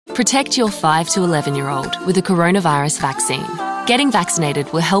Protect your 5 to 11-year-old with a coronavirus vaccine. Getting vaccinated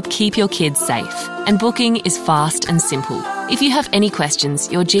will help keep your kids safe, and booking is fast and simple. If you have any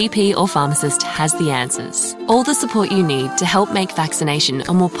questions, your GP or pharmacist has the answers. All the support you need to help make vaccination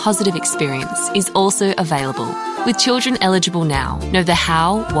a more positive experience is also available. With children eligible now, know the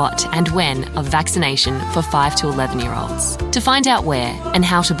how, what and when of vaccination for 5 to 11-year-olds. To find out where and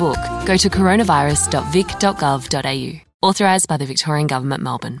how to book, go to coronavirus.vic.gov.au. Authorised by the Victorian Government,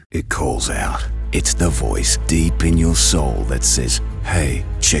 Melbourne. It calls out. It's the voice deep in your soul that says, hey,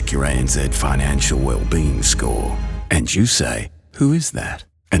 check your ANZ financial wellbeing score. And you say, who is that?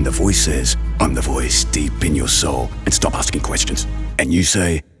 And the voice says, I'm the voice deep in your soul, and stop asking questions. And you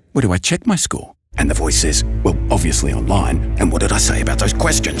say, where do I check my score? And the voice says, well, obviously online. And what did I say about those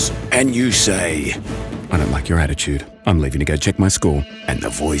questions? And you say, I don't like your attitude. I'm leaving to go check my score. And the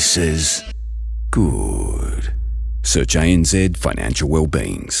voice says, good. Search ANZ Financial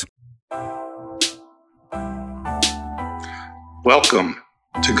Wellbeings. Welcome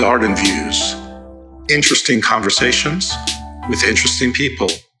to Garden Views. Interesting conversations with interesting people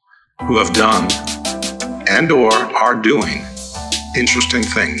who have done and or are doing interesting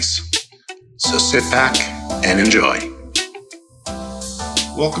things. So sit back and enjoy.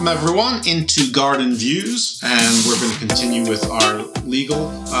 Welcome everyone into Garden Views, and we're going to continue with our legal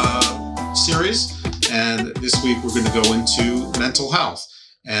series. And this week we're going to go into mental health.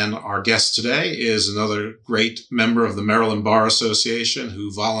 And our guest today is another great member of the Maryland Bar Association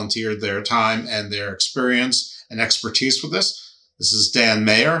who volunteered their time and their experience and expertise with this. This is Dan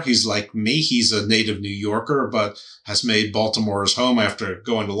Mayer. He's like me. He's a native New Yorker, but has made Baltimore his home after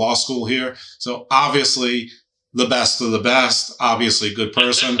going to law school here. So obviously the best of the best, obviously a good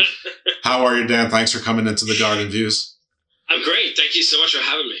person. How are you, Dan? Thanks for coming into the Garden Views. I'm great. Thank you so much for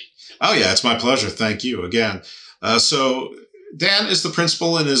having me. Oh, yeah, it's my pleasure. Thank you again. So Dan is the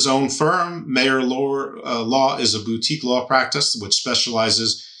principal in his own firm. Mayer Law is a boutique law practice which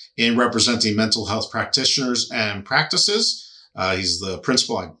specializes in representing mental health practitioners and practices. He's the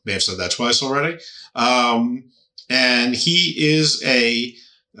principal. I may have said that twice already. And he is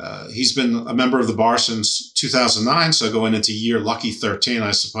he's been a member of the bar since 2009, so going into year lucky 13,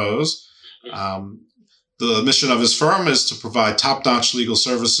 I suppose. The mission of his firm is to provide top-notch legal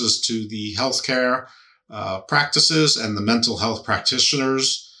services to the healthcare practices and the mental health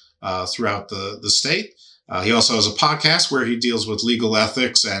practitioners throughout the state. He also has a podcast where he deals with legal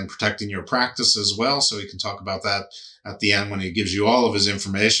ethics and protecting your practice as well, so he can talk about that at the end when he gives you all of his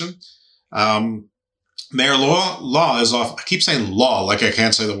information. Mayer Law is off. I keep saying law like I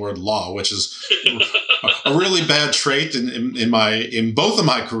can't say the word law, which is a really bad trait in both of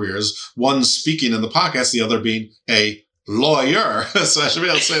my careers. One speaking in the podcast, the other being a lawyer. So I should be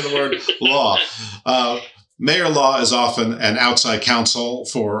able to say the word law. Mayer Law is often an outside counsel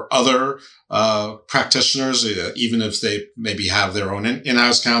for other practitioners, even if they maybe have their own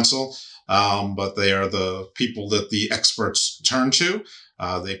in-house counsel. But they are the people that the experts turn to.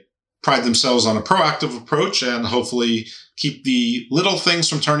 They pride themselves on a proactive approach and hopefully keep the little things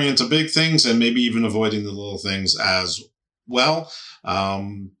from turning into big things and maybe even avoiding the little things as well.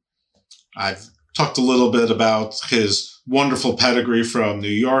 I've talked a little bit about his wonderful pedigree from New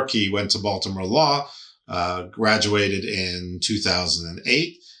York. He went to Baltimore Law, graduated in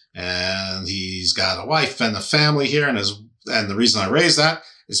 2008, and he's got a wife and a family here. And the reason I raise that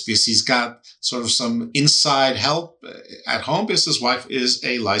is because he's got sort of some inside help at home because his wife is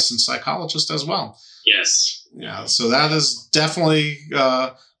a licensed psychologist as well. Yes. Yeah. So that is definitely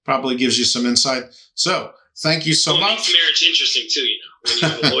probably gives you some insight. So thank you so much. It makes marriage interesting too, when you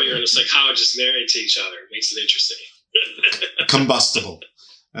have a lawyer and a psychologist married to each other. It makes it interesting. Combustible.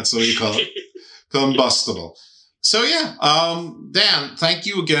 That's what you call it. Combustible. So yeah, Dan, thank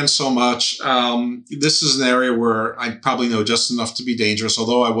you again so much. This is an area where I probably know just enough to be dangerous,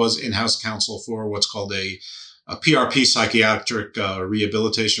 although I was in-house counsel for what's called a PRP psychiatric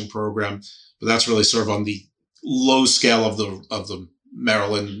rehabilitation program, but that's really sort of on the low scale of the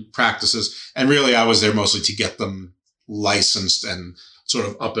Maryland practices. And really, I was there mostly to get them licensed and sort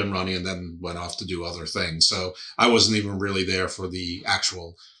of up and running, and then went off to do other things. So I wasn't even really there for the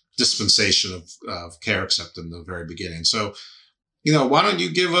actual dispensation of care, except in the very beginning. So, why don't you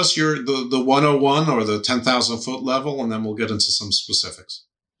give us the 101 or the 10,000 foot level, and then we'll get into some specifics.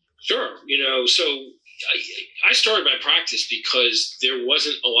 Sure. So I started my practice because there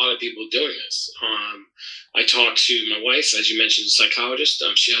wasn't a lot of people doing this. I talked to my wife, as you mentioned, a psychologist.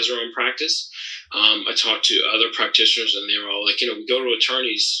 She has her own practice. I talked to other practitioners, and they were all like, we go to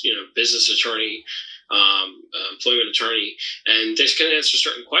attorneys, business attorney, employment attorney, and they can answer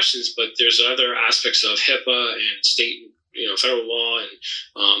certain questions, but there's other aspects of HIPAA and state, federal law and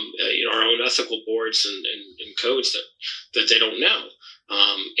ethical boards and codes that they don't know.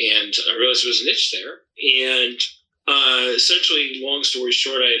 And I realized there was a niche there. And essentially, long story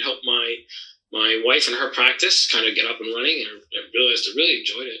short, I had helped my wife and her practice kind of get up and running, and I realized I really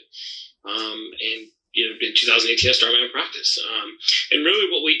enjoyed it. And in 2018, I started my own practice. And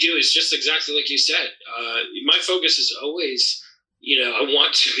really what we do is just exactly like you said. My focus is always, I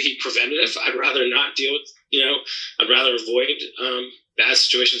want to be preventative. I'd rather not deal with, I'd rather avoid bad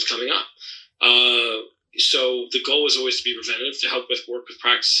situations coming up. So the goal is always to be preventative, to help work with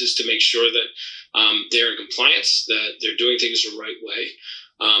practices to make sure that they're in compliance, that they're doing things the right way.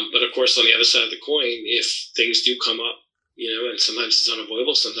 But of course, on the other side of the coin, if things do come up, and sometimes it's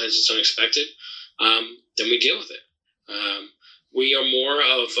unavoidable, sometimes it's unexpected, then we deal with it. We are more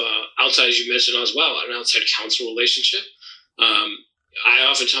of, outside, as you mentioned as well, an outside counsel relationship. I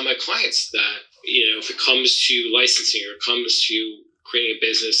often tell my clients that, if it comes to licensing or it comes to creating a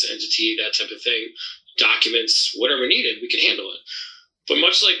business entity, that type of thing, documents, whatever needed, we can handle it. But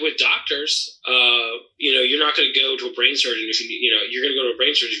much like with doctors, you're not going to go to a brain surgeon if you're going to go to a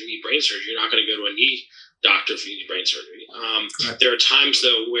brain surgeon if you need brain surgery. You're not going to go to a knee doctor if you need brain surgery. There are times,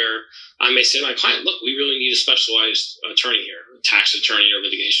 though, where I may say to my client, look, we really need a specialized attorney here, a tax attorney or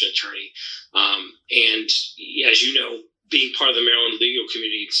litigation attorney. And as you know, being part of the Maryland legal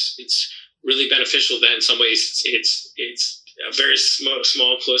community, it's really beneficial that in some ways it's a very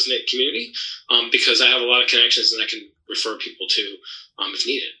small close-knit community because I have a lot of connections and I can refer people to if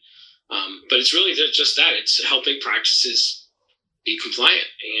needed. But it's really just that. It's helping practices be compliant.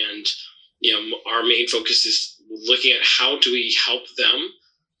 And, our main focus is looking at how do we help them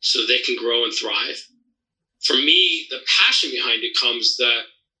so they can grow and thrive. For me, the passion behind it comes that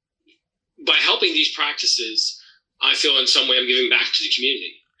by helping these practices, I feel in some way I'm giving back to the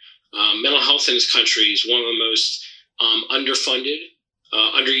community. Mental health in this country is one of the most underfunded,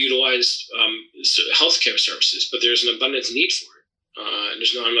 underutilized healthcare services, but there's an abundance need for it. And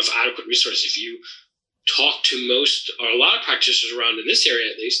there's not enough adequate resources. If you talk to a lot of practitioners around in this area,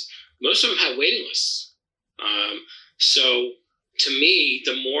 at least, most of them have waiting lists. So to me,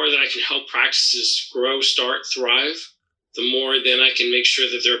 the more that I can help practices grow, start, thrive, the more then I can make sure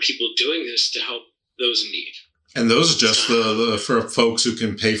that there are people doing this to help those in need. And those are just for folks who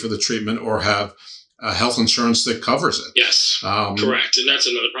can pay for the treatment or have health insurance that covers it. Yes, correct. And that's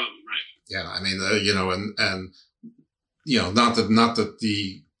another problem, right? Yeah, I mean, not that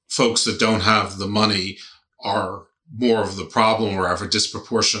the folks that don't have the money are more of the problem or have a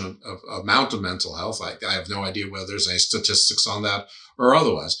disproportionate amount of mental health. I have no idea whether there's any statistics on that or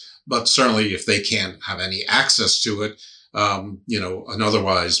otherwise. But certainly if they can't have any access to it, an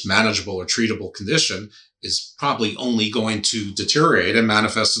otherwise manageable or treatable condition is probably only going to deteriorate and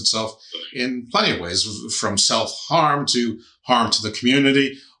manifest itself in plenty of ways, from self-harm to harm to the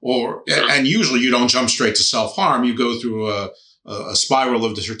community, and usually you don't jump straight to self-harm. You go through a spiral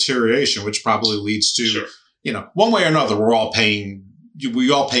of deterioration, which probably leads to, one way or another, we all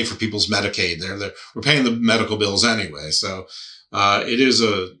pay for people's Medicaid. We're paying the medical bills anyway. So, it is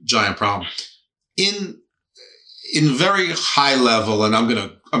a giant problem. In very high level, and I'm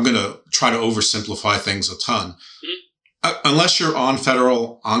gonna try to oversimplify things a ton. Unless you're on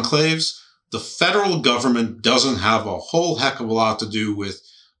federal enclaves, the federal government doesn't have a whole heck of a lot to do with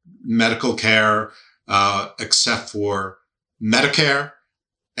medical care, except for Medicare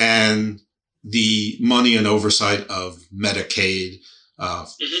and the money and oversight of Medicaid,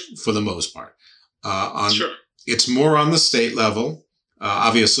 for the most part. It's more on the state level.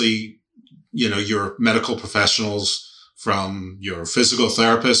 Obviously, your medical professionals, from your physical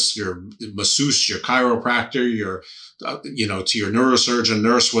therapist, your masseuse, your chiropractor, to your neurosurgeon,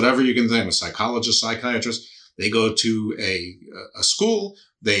 nurse, whatever you can think, a psychologist, psychiatrist, they go to a school,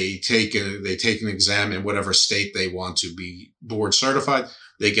 they take an exam in whatever state they want to be board certified.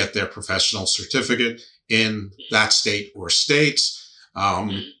 They get their professional certificate in that state or states.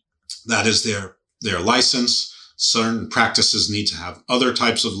 That is their license. Certain practices need to have other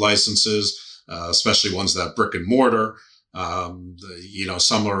types of licenses, especially ones that have brick and mortar.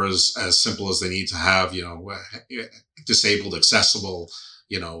 Some are as simple as they need to have, disabled accessible,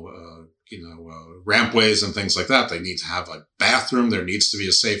 rampways and things like that. They need to have a bathroom. There needs to be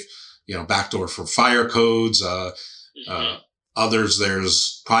a safe, backdoor for fire codes. Others,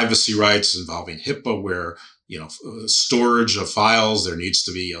 there's privacy rights involving HIPAA where, storage of files, there needs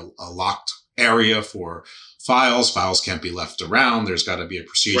to be a locked area for files. Files can't be left around. There's got to be a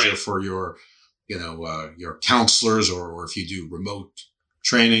procedure for your counselors, or if you do remote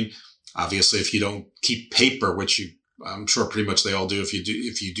training. Obviously, if you don't keep paper, which I'm sure pretty much they all do. If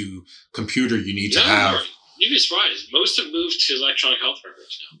you do computer, you need to have You'd be surprised. Most have moved to electronic health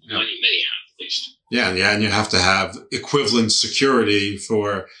records now. Yeah. Many have, at least. Yeah, and you have to have equivalent security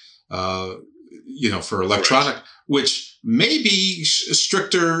for, for electronic, correct, which may be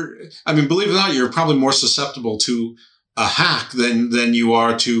stricter. I mean, believe it or not, you're probably more susceptible to a hack than you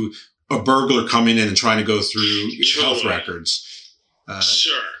are to a burglar coming in and trying to go through health records.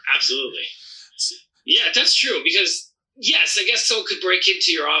 Sure, absolutely. Yeah, that's true, because yes, I guess someone could break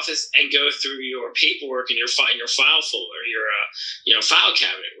into your office and go through your paperwork in your file folder, your file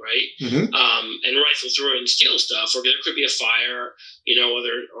cabinet, right? Mm-hmm. And rifle through it and steal stuff, or there could be a fire,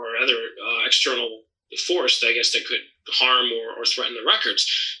 other external force, I guess, that could harm or threaten the records.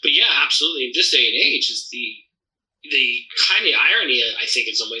 But yeah, absolutely. In this day and age, is the kind of irony, I think,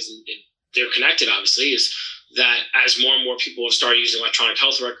 in some ways, and they're connected, obviously, is that as more and more people have started using electronic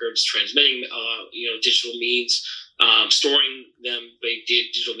health records, transmitting, digital means, storing them by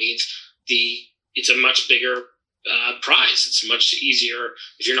digital means, it's a much bigger prize. It's much easier,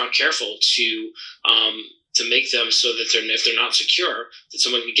 if you're not careful, to make them so that if they're not secure, that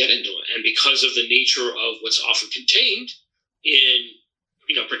someone can get into it. And because of the nature of what's often contained in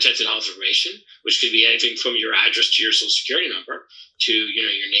protected health information, which could be anything from your address to your social security number to your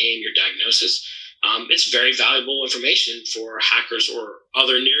name, your diagnosis, it's very valuable information for hackers or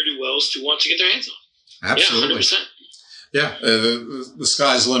other ne'er-do-wells to want to get their hands on. Absolutely. Yeah, 100%. Yeah, the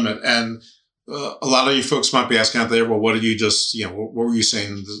sky's the limit. And a lot of you folks might be asking out there, well, what did you just, what were you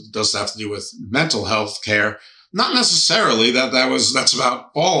saying? Does that have to do with mental health care? Not necessarily. That's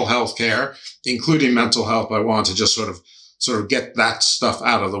about all health care, including mental health. I wanted to just sort of get that stuff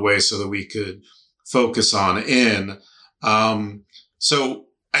out of the way so that we could focus on in. So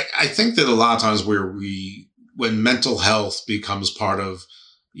I think that a lot of times when mental health becomes part of,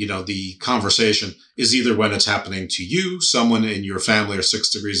 the conversation is either when it's happening to you, someone in your family, or 6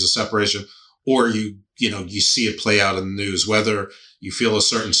 degrees of separation, or you see it play out in the news, whether you feel a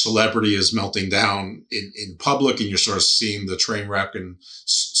certain celebrity is melting down in public and you're sort of seeing the train wreck in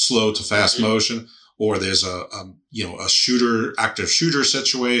slow to fast motion, or there's a active shooter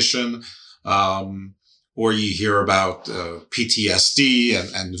situation, or you hear about PTSD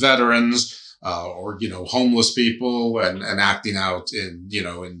and veterans, or homeless people and acting out in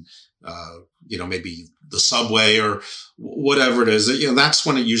maybe the subway or whatever it is. That's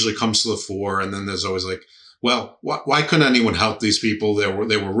when it usually comes to the fore. And then there's always like, well, why couldn't anyone help these people?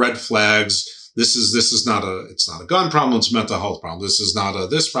 They were red flags. This is not it's not a gun problem. It's a mental health problem. This is not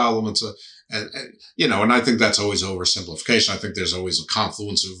this problem. And I think that's always oversimplification. I think there's always a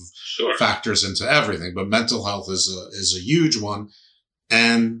confluence of factors into everything, but mental health is a huge one.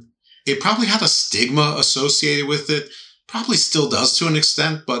 And it probably had a stigma associated with it. Probably still does to an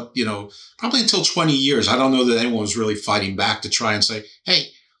extent, but, probably until 20 years, I don't know that anyone was really fighting back to try and say, hey,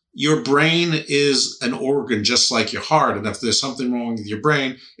 your brain is an organ just like your heart. And if there's something wrong with your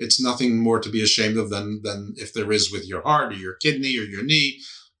brain, it's nothing more to be ashamed of than if there is with your heart or your kidney or your knee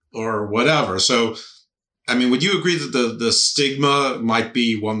or whatever. So, I mean, would you agree that the stigma might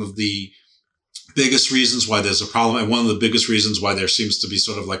be one of the biggest reasons why there's a problem, and one of the biggest reasons why there seems to be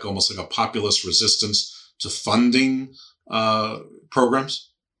sort of like almost like a populist resistance to funding programs?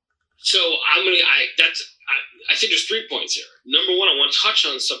 So I think there's 3 points here. Number one, I want to touch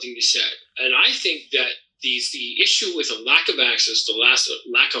on something you said, and I think that the issue with a lack of access, the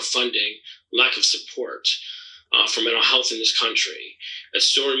lack of funding, lack of support for mental health in this country, it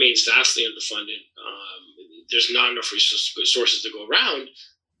still remains vastly underfunded. There's not enough resources to go around.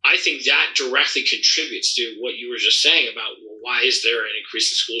 I think that directly contributes to what you were just saying about, well, why is there an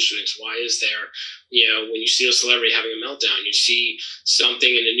increase in school shootings? Why is there, when you see a celebrity having a meltdown, you see something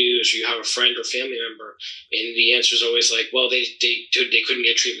in the news, or you have a friend or family member, and the answer is always like, well, they couldn't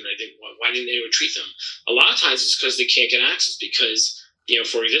get treatment. I think, why didn't anyone treat them? A lot of times it's because they can't get access because,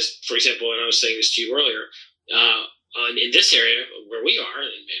 for example, and I was saying this to you earlier, in this area where we are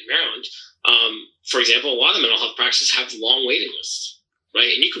in Maryland, for example, a lot of the mental health practices have long waiting lists.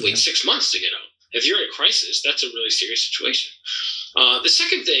 Right, and you could wait 6 months to get out. If you're in a crisis, that's a really serious situation. The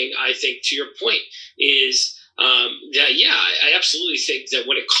second thing, I think, to your point, is that, I absolutely think that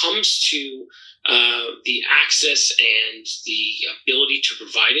when it comes to the access and the ability to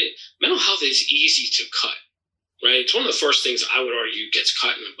provide it, mental health is easy to cut. Right, it's one of the first things I would argue gets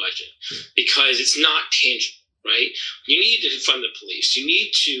cut in a budget because it's not tangible. Right, you need to fund the police. You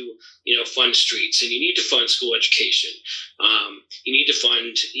need to, fund streets, and you need to fund school education. You need to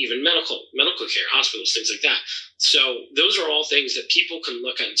fund even medical care, hospitals, things like that. So those are all things that people can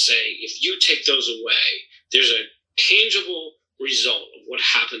look at and say, if you take those away, there's a tangible result of what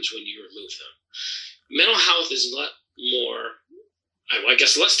happens when you remove them. Mental health is a lot more,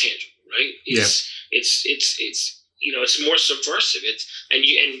 less tangible, right? it's more subversive. And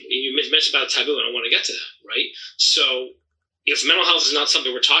you mentioned about taboo, and I want to get to that, right? So if mental health is not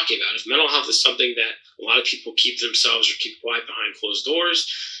something we're talking about, if mental health is something that a lot of people keep themselves or keep quiet behind closed doors,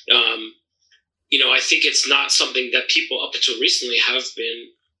 I think it's not something that people up until recently have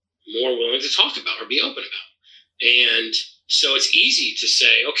been more willing to talk about or be open about. And so it's easy to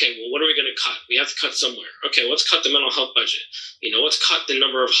say, okay, well, what are we going to cut? We have to cut somewhere. Okay, let's cut the mental health budget. Let's cut the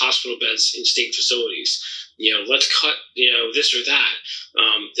number of hospital beds in state facilities. Let's cut, this or that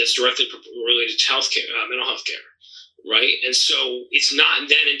that's directly related to healthcare, mental health care, right? And so it's not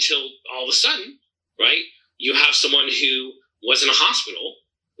then until all of a sudden, right, you have someone who was in a hospital,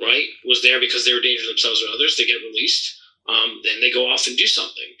 right, was there because they were dangerous to themselves or others, they get released, then they go off and do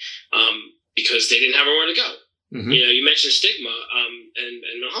something because they didn't have anywhere to go. Mm-hmm. You mentioned stigma and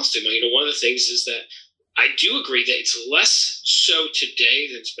mental health stigma. One of the things is that I do agree that it's less so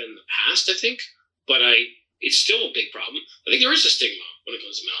today than it's been in the past, I think, but it's still a big problem. I think there is a stigma when it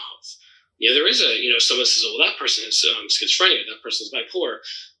comes to mental health. There is someone says, well, that person has schizophrenia, that person is bipolar.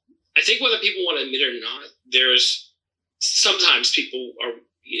 I think whether people want to admit it or not, there's sometimes people are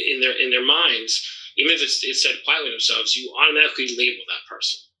in their minds, even if it's said quietly to themselves, you automatically label that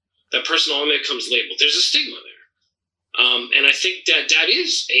person. That person automatically becomes labeled. There's a stigma there. And I think that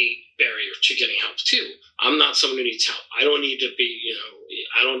is a barrier to getting help too. I'm not someone who needs help. I don't need to be,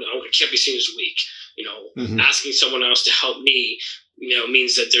 I can't be seen as weak. Mm-hmm. Asking someone else to help me,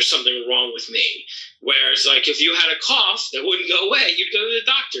 means that there's something wrong with me. Whereas, like, if you had a cough that wouldn't go away, you'd go to the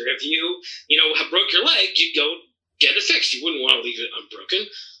doctor. If you, broke your leg, you'd go get it fixed. You wouldn't want to leave it unbroken.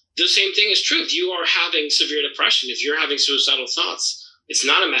 The same thing is true. If you are having severe depression, if you're having suicidal thoughts, it's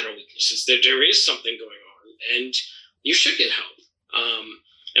not a matter of weakness. There is something going on, and you should get help.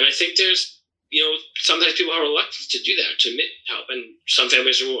 And I think there's, sometimes people are reluctant to do that, to admit help. And some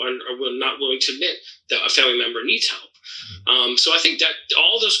families are not willing to admit that a family member needs help. So I think that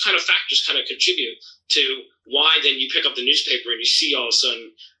all those kind of factors kind of contribute to why then you pick up the newspaper and you see all of a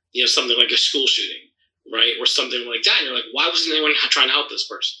sudden, something like a school shooting, right? Or something like that. And you're like, why wasn't anyone trying to help this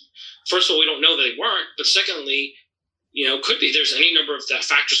person? First of all, we don't know that they weren't. But secondly, could be there's any number of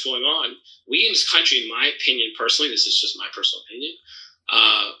factors going on. We in this country, in my opinion, personally, this is just my personal opinion,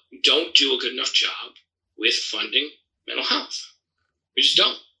 don't do a good enough job with funding mental health. We just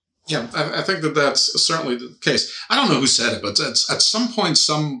don't. Yeah, I think that's certainly the case. I don't know who said it, but at some point,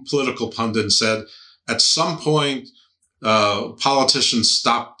 some political pundit said, at some point, politicians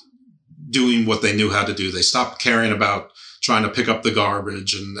stopped doing what they knew how to do. They stopped caring about trying to pick up the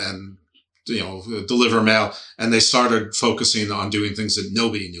garbage and deliver mail, and they started focusing on doing things that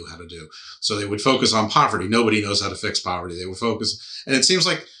nobody knew how to do. So they would focus on poverty. Nobody knows how to fix poverty. They would focus, and it seems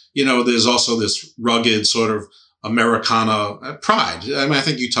like, there's also this rugged sort of Americana pride. I mean, I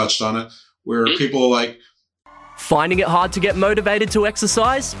think you touched on it, where people like... Finding it hard to get motivated to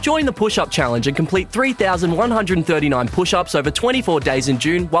exercise? Join the push-up challenge and complete 3,139 push-ups over 24 days in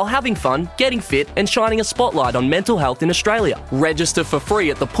June while having fun, getting fit and shining a spotlight on mental health in Australia. Register for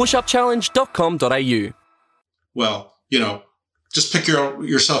free at thepushupchallenge.com.au. Well, just pick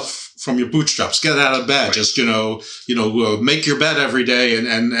yourself from your bootstraps, get out of bed, just, make your bed every day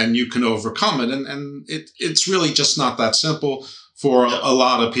and you can overcome it. And it's really just not that simple for a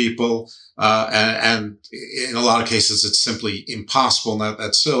lot of people. And in a lot of cases, it's simply impossible. And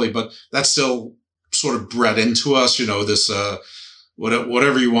that's silly, but that's still sort of bred into us, this,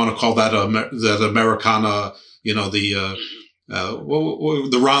 whatever you want to call that, that Americana, the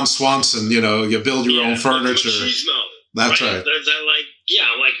Ron Swanson, you build your own furniture. That's right.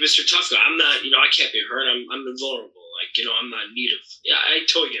 They're like Mr. Tough Guy. I'm not, I can't be hurt. I'm invulnerable. I'm not in need of, I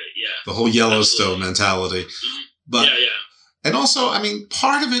totally get it. Yeah. The whole Yellowstone mentality. But, yeah. And also, I mean,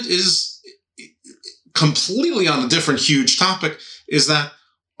 part of it is completely on a different huge topic, is that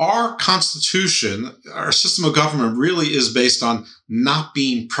our Constitution, our system of government really is based on not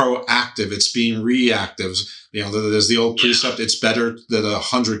being proactive. It's being reactive. There's the old precept, it's better that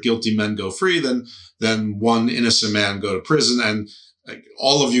 100 guilty men go free than one innocent man go to prison. And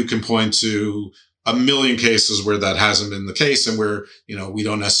all of you can point to a million cases where that hasn't been the case and where, we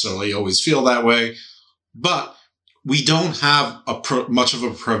don't necessarily always feel that way. But we don't have much of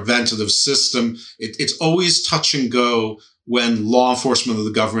a preventative system. It's always touch and go when law enforcement of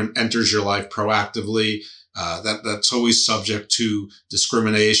the government enters your life proactively. That's always subject to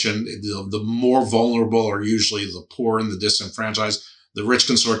discrimination. The more vulnerable are usually the poor and the disenfranchised. The rich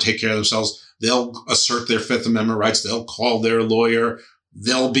can sort of take care of themselves. They'll assert their Fifth Amendment rights. They'll call their lawyer.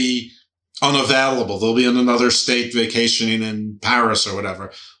 They'll be unavailable. They'll be in another state vacationing in Paris or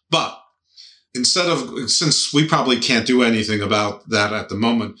whatever. But since we probably can't do anything about that at the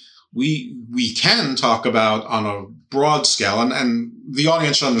moment, we can talk about on a broad scale, and the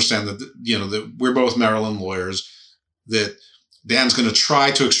audience should understand that, that we're both Maryland lawyers, that Dan's going to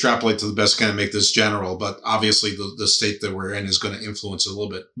try to extrapolate to the best can and make this general, but obviously the state that we're in is going to influence it a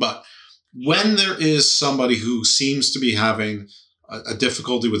little bit. But when there is somebody who seems to be having a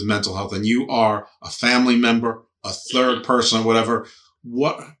difficulty with mental health, and you are a family member, a third person, or whatever,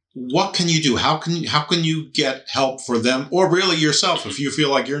 what can you do? How can you get help for them, or really yourself if you feel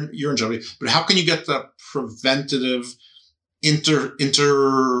like you're in jeopardy? But how can you get the preventative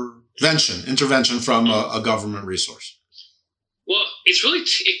intervention from a government resource? Well, it's really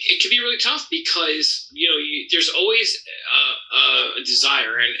it can be really tough because there's always a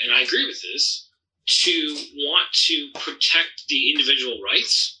desire, and I agree with this, to want to protect the individual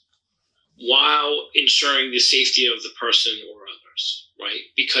rights while ensuring the safety of the person or others, right?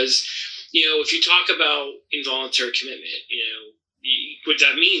 Because, if you talk about involuntary commitment, what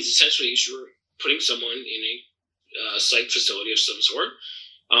that means essentially is you're putting someone in a psych facility of some sort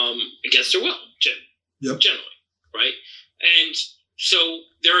against their will, generally, right? And so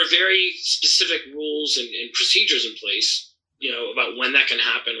there are very specific rules and procedures in place, about when that can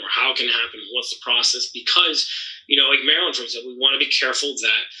happen or how it can happen, what's the process, because, like Maryland, for example, we want to be careful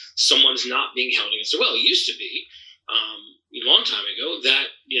that someone's not being held against their will. It used to be, a long time ago,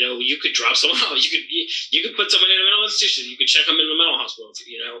 that, you could drop someone out. You could put someone in a mental institution. You could check them in a mental hospital,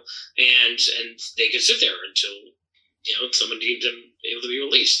 and they could sit there until, someone deemed them able to be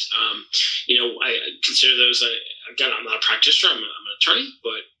released. I consider those, again, I'm not a practitioner, I'm an attorney,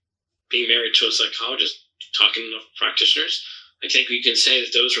 but being married to a psychologist, talking to enough practitioners, I think we can say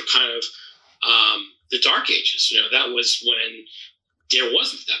that those were kind of the dark ages. That was when there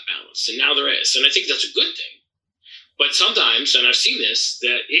wasn't that balance, and now there is. And I think that's a good thing. But sometimes, and I've seen this,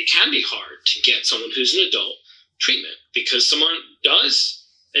 that it can be hard to get someone who's an adult treatment because someone does,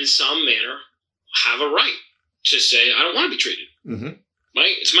 in some manner, have a right to say, I don't want to be treated. Mm-hmm.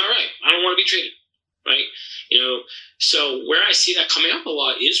 Right? It's my right. I don't want to be treated. Right? So where I see that coming up a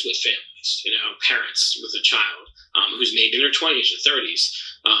lot is with families, parents with a child who's maybe in their 20s or 30s,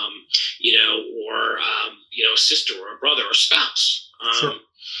 or a sister or a brother or spouse. Sure.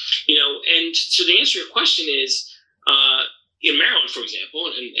 And so the answer to your question is, in Maryland, for example,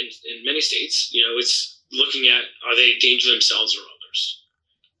 and in many states, it's looking at, are they a danger to themselves or others?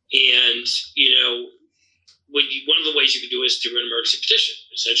 And, one of the ways you can do it is through an emergency petition.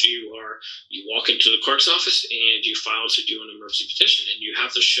 Essentially, you walk into the clerk's office and you file to do an emergency petition, and you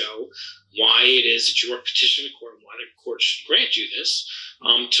have to show why it is that you are petitioning the court, and why the court should grant you this,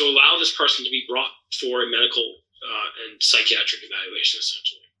 to allow this person to be brought for a medical and psychiatric evaluation,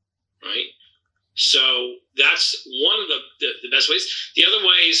 essentially, right? So that's one of the best ways. The other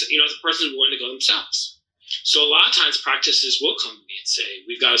way is, the person is willing to go themselves. So a lot of times practices will come to me and say,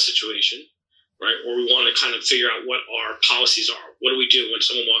 we've got a situation, right? Or we want to kind of figure out what our policies are. What do we do when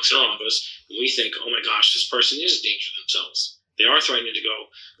someone walks in our office and we think, oh my gosh, this person is a danger to themselves. They are threatening to go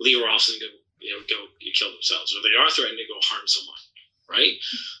leave our office and go kill themselves, or they are threatening to go harm someone, right?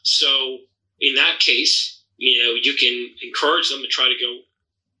 So in that case, you can encourage them to try to go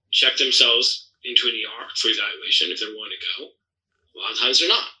check themselves into an ER for evaluation if they're willing to go. A lot of times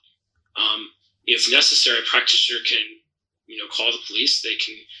they're not. If necessary, a practitioner can, call the police. They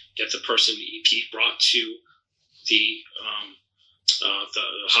can get the person, the EP, brought to the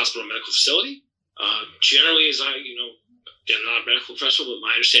hospital medical facility. Generally, as again, not a medical professional, but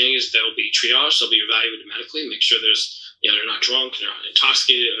my understanding is they'll be triaged. They'll be evaluated medically, make sure they're not drunk, they're not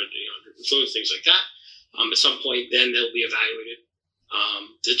intoxicated, or influenced, things like that. At some point, then they'll be evaluated,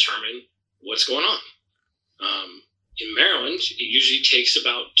 determine what's going on. In Maryland, it usually takes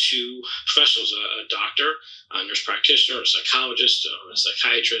about two professionals, a doctor, a nurse practitioner, a psychologist, or a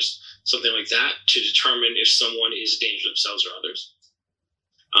psychiatrist, something like that, to determine if someone is a danger to themselves or others.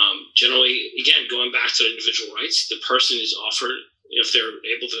 Generally, again, going back to individual rights, the person is offered, if they're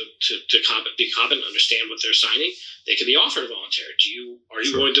able to be competent, understand what they're signing, they can be offered a voluntary. Are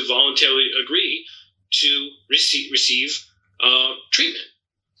you going to voluntarily agree to receive treatment?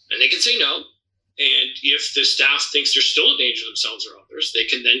 And they can say no. And if the staff thinks they're still a danger to themselves or others, they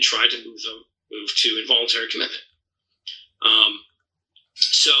can then try to move to involuntary commitment.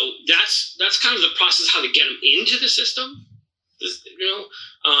 So that's kind of the process, how to get them into the system. And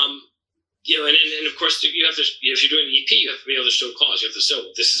of course, you have to, if you're doing an EP, you have to be able to show cause. You have to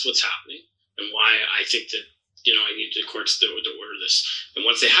show, this is what's happening and why I think that, I need the courts to order this. And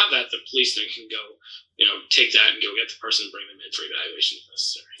once they have that, the police then can go, take that and go get the person and bring them in for evaluation if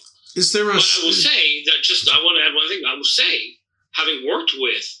necessary. Is there I will say that I want to add one thing. I will say, having worked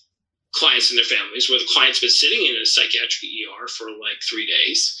with clients and their families where the client's been sitting in a psychiatric ER for like 3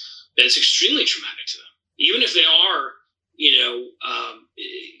 days, that's extremely traumatic to them. Even if they are,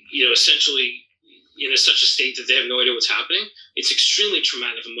 essentially in such a state that they have no idea what's happening, it's extremely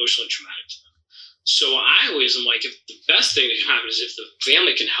traumatic, emotionally traumatic to them. So I always am like, if the best thing that can happen is if the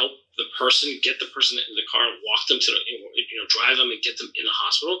family can help the person, get the person in the car, walk them to drive them and get them in the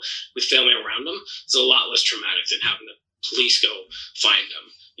hospital with family around them, it's a lot less traumatic than having the police go find them,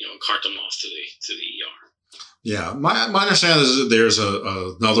 and cart them off to the ER. Yeah, my understanding is that there's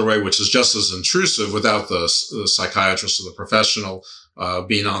another way which is just as intrusive without the psychiatrist or the professional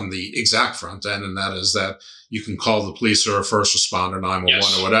being on the exact front end, and that is that you can call the police or a first responder,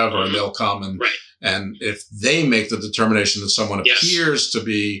 911 or whatever, and they'll come and if they make the determination that someone appears to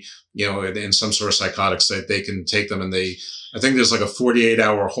be, in some sort of psychotic state, they can take them and I think there's like a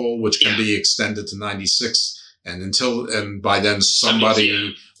 48-hour hold which can be extended to 96, and by then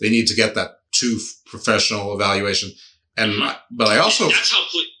they need to get that professional evaluation. But I also that's how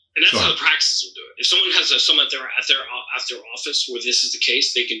the practices will do it. If someone has someone at their office where this is the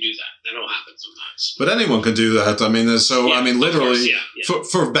case, they can do that. That'll happen sometimes. But anyone can do that. I mean, literally,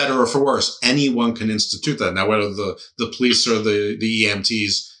 for better or for worse, anyone can institute that. Now, whether the police or the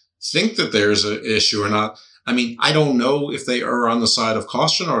EMTs think that there's an issue or not, I mean, I don't know if they err on the side of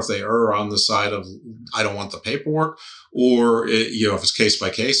caution or if they err on the side of I don't want the paperwork, or if it's case by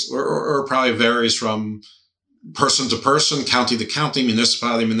case, or probably varies from person to person, county to county,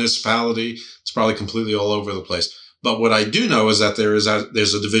 municipality to municipality. It's probably completely all over the place. But what I do know is that there's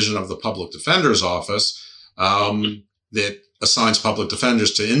a division of the public defender's office that assigns public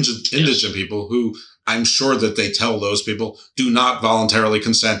defenders to indigent people who I'm sure that they tell those people do not voluntarily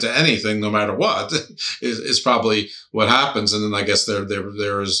consent to anything, no matter what, is probably what happens. And then I guess there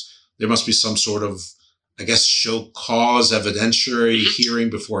must be some sort of, show cause evidentiary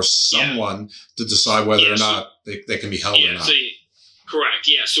hearing before someone to decide whether or not they can be held or not. Correct.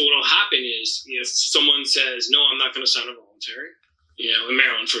 Yeah. So what will happen is if someone says, no, I'm not going to sign a voluntary, in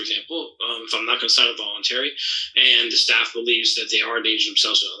Maryland, for example, if I'm not going to sign a voluntary and the staff believes that they are endangering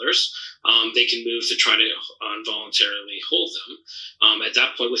themselves or others, they can move to try to involuntarily hold them. At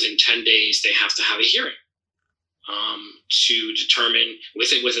that point, within 10 days, they have to have a hearing to determine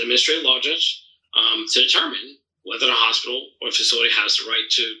with an administrative law judge to determine whether the hospital or facility has the right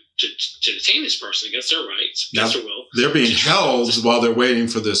to detain this person against their rights, against their will. They're being held while they're waiting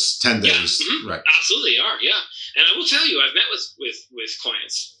for this 10 days. Yeah, right? Absolutely are. Yeah, and I will tell you, I've met with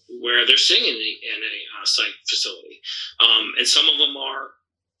clients where they're staying in a psych facility, and some of them are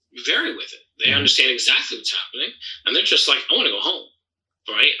very with it. They understand exactly what's happening, and they're just like, I want to go home.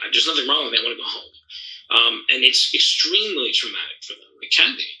 Right? There's nothing wrong with me. I want to go home, and it's extremely traumatic for them. It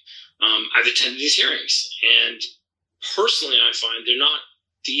can be. I've attended these hearings, and personally, I find they're not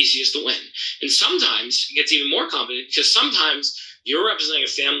the easiest to win. And sometimes it gets even more complicated because sometimes you're representing a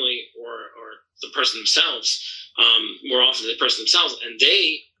family or the person themselves, more often the person themselves, and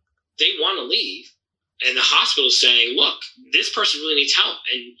they want to leave. And the hospital is saying, look, this person really needs help.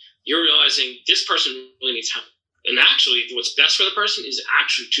 And you're realizing this person really needs help. And actually, what's best for the person is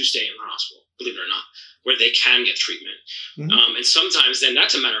actually to stay in the hospital, believe it or not, where they can get treatment. And sometimes then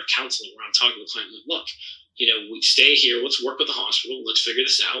that's a matter of counseling where I'm talking to the client, like, look, we stay here. Let's work with the hospital. Let's figure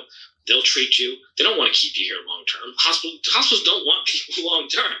this out. They'll treat you. They don't want to keep you here long term. Hospitals don't want people long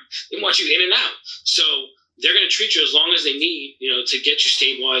term. They want you in and out. So they're going to treat you as long as they need, to get you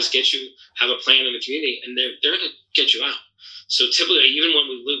stabilized, get you have a plan in the community, and they're going to get you out. So typically, even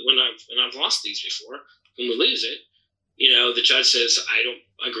when I've lost these before, when we lose it, the judge says, I don't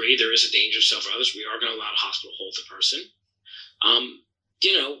agree. There is a danger to self or others. We are going to allow the hospital to hold the person.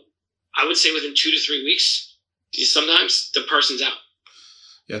 I would say within 2 to 3 weeks, sometimes the person's out.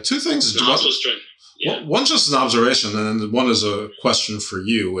 Yeah, two things. The hospital's doing. Yeah. One's just an observation, and then one is a question for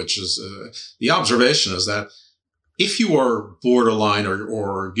you, which is the observation is that if you are borderline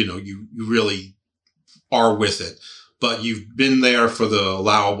or you really are with it, but you've been there for the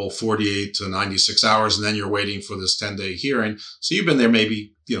allowable 48 to 96 hours, and then you're waiting for this 10-day hearing. So you've been there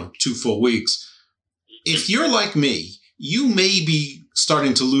maybe, 2 full weeks. If you're like me, you may be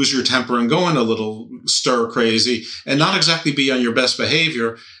starting to lose your temper and going a little stir crazy and not exactly be on your best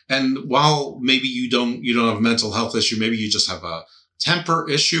behavior. And while maybe you don't have a mental health issue, maybe you just have a temper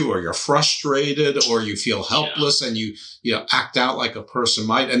issue, or you're frustrated, or you feel helpless, and you act out like a person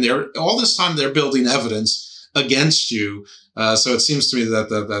might. And all this time they're building evidence against you. So it seems to me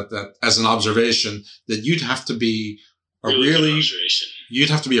that as an observation, that you'd have to be you'd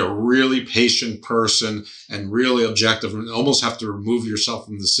have to be a really patient person and really objective, and almost have to remove yourself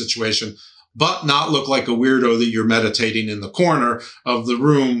from the situation, but not look like a weirdo that you're meditating in the corner of the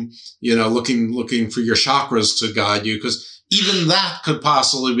room, looking for your chakras to guide you. Because even that could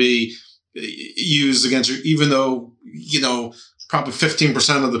possibly be used against you, even though, probably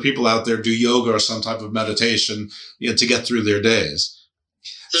 15% of the people out there do yoga or some type of meditation, to get through their days.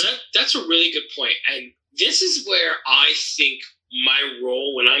 So that's a really good point. And this is where I think my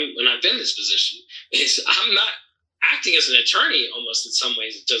role when I've been in this position is I'm not acting as an attorney almost in some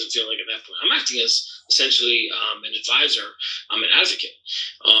ways. It doesn't feel like at that point. I'm acting as essentially an advisor. I'm an advocate.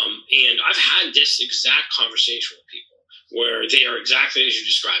 And I've had this exact conversation with people where they are exactly as you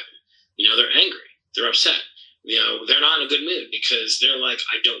described it. They're angry. They're upset. They're not in a good mood because they're like,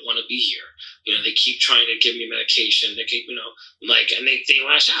 I don't want to be here. They keep trying to give me medication. They keep, and they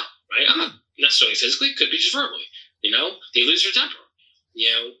lash out, right? I'm not necessarily physically, could be just verbally. They lose their temper.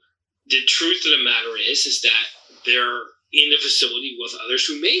 The truth of the matter is that they're in a facility with others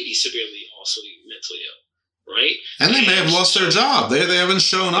who may be severely also mentally ill, right? And they may have lost their job. They haven't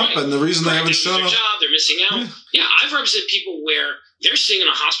shown up, right. And the reason they haven't shown up, they're missing out. Yeah, I've represented people where they're sitting in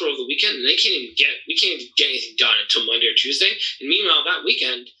a hospital over the weekend and we can't even get anything done until Monday or Tuesday. And meanwhile, that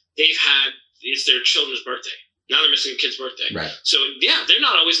weekend it's their children's birthday. Now they're missing a kid's birthday. Right. So yeah, they're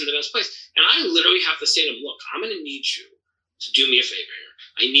not always in the best place. And I literally have to say to them, look, I'm going to need you to do me a favor here.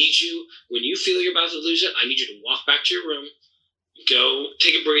 I need you, when you feel you're about to lose it, I need you to walk back to your room, go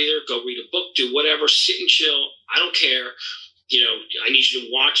take a breather, go read a book, do whatever, sit and chill. I don't care. I need you to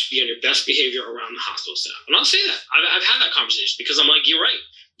be on your best behavior around the hospital staff. And I'll say that. I've had that conversation because I'm like, you're right.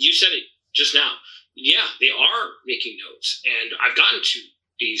 You said it just now. Yeah, they are making notes. And I've gotten to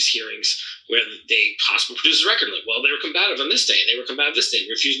these hearings where the hospital produces a record like, well, they were combative on this day. They were combative this day.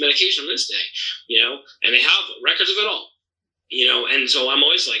 Refused medication on this day. And they have records of it all. And so I'm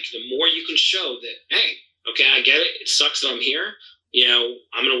always like, the more you can show that, hey, okay, I get it. It sucks that I'm here.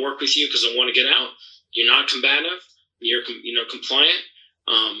 I'm going to work with you because I want to get out. You're not combative. You're, compliant.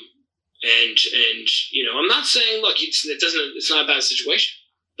 I'm not saying, look, it's not a bad situation.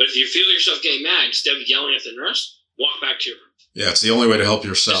 But if you feel yourself getting mad, instead of yelling at the nurse, walk back to your room. Yeah, it's the only way to help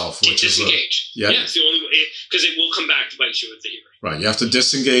yourself. Disengage. Yeah, it's the only way, because it will come back to bite you at the hearing. Right, you have to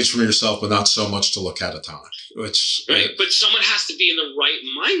disengage from yourself, but not so much to look catatonic. Right, but someone has to be in the right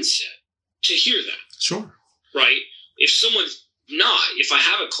mindset to hear that. Sure. Right? If I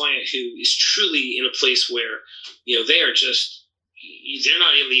have a client who is truly in a place where, they're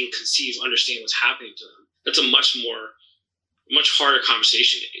not able to even understand what's happening to them, that's a much harder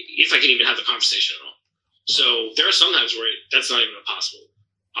conversation, if I can even have the conversation at all. So there are some times where that's not even possible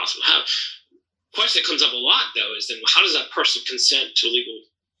to have. Question that comes up a lot, though, is then how does that person consent to legal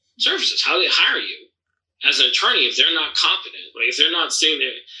services? How do they hire you as an attorney if they're not competent? Like if they're not sitting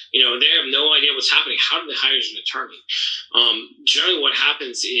there, they have no idea what's happening. How do they hire you as an attorney? Generally, what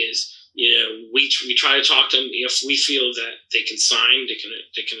happens is we try to talk to them. If we feel that they can sign, they can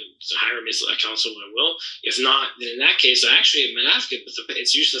hire me as a counsel when I will. If not, then in that case, I actually am an advocate, but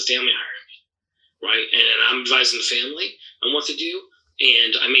it's usually the family hiring me, right? And I'm advising the family on what to do.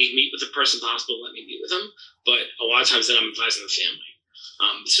 And I may meet with the person at the hospital, let me meet with them. But a lot of times then I'm advising the family.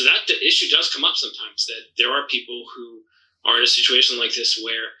 So that the issue does come up sometimes, that there are people who are in a situation like this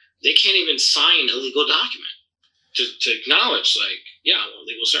where they can't even sign a legal document to acknowledge,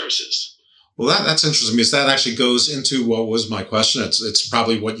 legal services. Well, that's interesting because that actually goes into what was my question. It's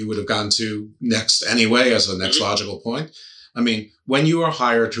probably what you would have gone to next anyway as a next logical point. I mean, when you are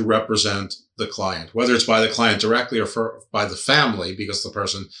hired to represent the client, whether it's by the client directly or by the family because the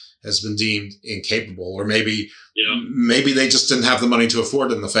person has been deemed incapable, or maybe they just didn't have the money to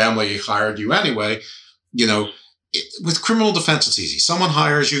afford it and the family hired you anyway, with criminal defense, it's easy. Someone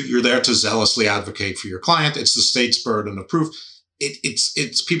hires you, you're there to zealously advocate for your client. It's the state's burden of proof.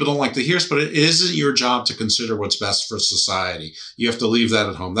 It's people don't like to hear this, but it isn't your job to consider what's best for society. You have to leave that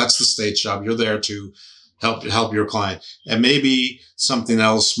at home. That's the state's job. You're there to help your client. And maybe something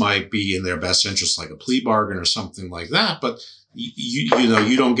else might be in their best interest, like a plea bargain or something like that. But you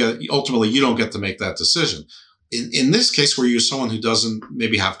don't get to make that decision. In this case, where you're someone who doesn't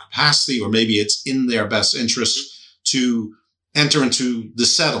maybe have capacity, or maybe it's in their best interest to enter into the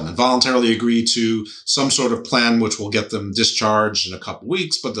settlement, voluntarily agree to some sort of plan which will get them discharged in a couple of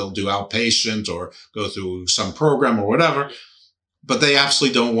weeks, but they'll do outpatient or go through some program or whatever, but they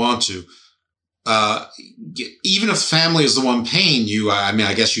absolutely don't want to. Even if family is the one paying you,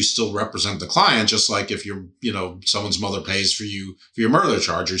 I guess you still represent the client, just like if someone's mother pays for you for your murder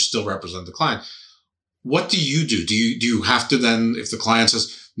charge, you still represent the client. What do you do? Do you have to then, if the client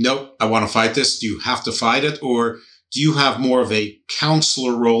says, nope, I want to fight this, do you have to fight it? Or do you have more of a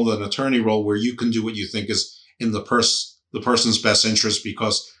counselor role than attorney role where you can do what you think is in the person's best interest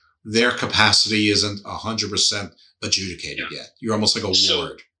because their capacity isn't 100% adjudicated yet? You're almost like a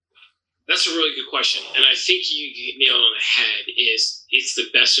ward. That's a really good question. And I think you nailed it on the head is it's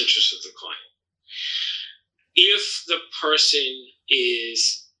the best interest of the client. If the person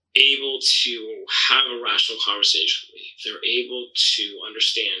is able to have a rational conversation with me, if they're able to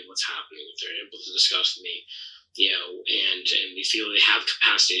understand what's happening, if they're able to discuss with me, and they feel they have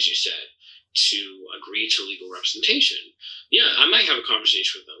capacity, as you said, to agree to legal representation, I might have a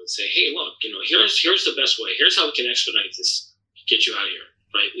conversation with them and say, hey, look, here's the best way. Here's how we can expedite this, get you out of here,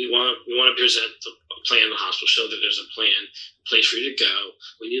 right? We want to present a plan to the hospital, show that there's a plan, a place for you to go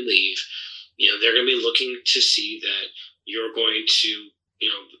when you leave. They're going to be looking to see that you're going to,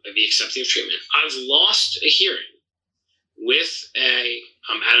 be accepting of treatment. I've lost a hearing with at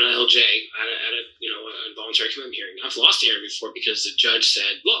an LJ, at a involuntary commitment hearing. I've lost a hearing before because the judge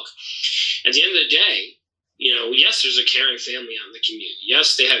said, look, at the end of the day, yes, there's a caring family out in the community.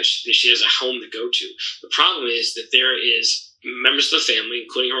 Yes, she has a home to go to. The problem is that there is members of the family,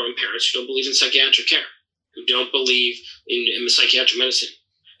 including her own parents, who don't believe in psychiatric care, who don't believe in psychiatric medicine.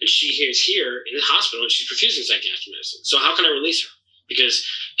 And she is here in the hospital and she's refusing psychiatric medicine. So how can I release her? Because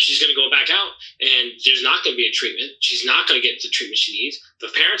she's going to go back out and there's not going to be a treatment. She's not going to get the treatment she needs. The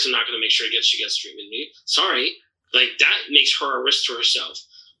parents are not going to make sure she gets the treatment she needs. Sorry. That makes her a risk to herself.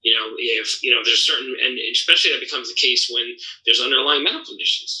 If there's certain, and especially that becomes the case when there's underlying medical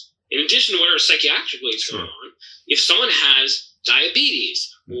conditions. In addition to whatever psychiatrically is going on, if someone has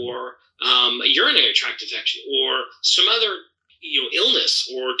diabetes or a urinary tract infection or some other illness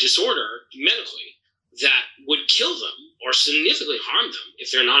or disorder medically that would kill them or significantly harm them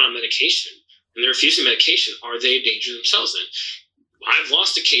if they're not on medication and they're refusing medication, are they a danger themselves then? I've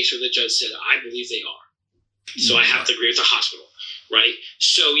lost a case where the judge said, I believe they are. So I have to agree with the hospital, right?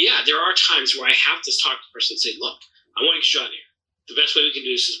 So there are times where I have to talk to the person and say, look, I want to get you out of here. The best way we can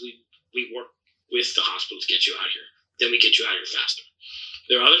do this is we work with the hospital to get you out of here. Then we get you out of here faster.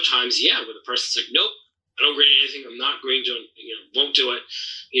 There are other times, where the person's like, nope, I don't agree to anything. I'm not agreeing to it. Won't do it.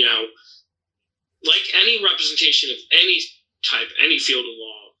 Like any representation of any type, any field of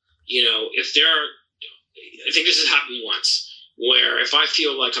law, if I think this has happened once, where if I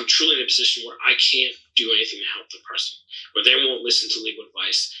feel like I'm truly in a position where I can't do anything to help the person, where they won't listen to legal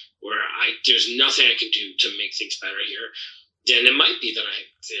advice, where there's nothing I can do to make things better here, then it might be that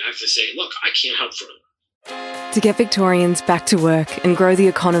I have to say, look, I can't help further. To get Victorians back to work and grow the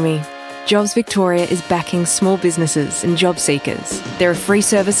economy, Jobs Victoria is backing small businesses and job seekers. There are free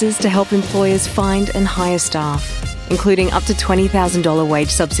services to help employers find and hire staff, including up to $20,000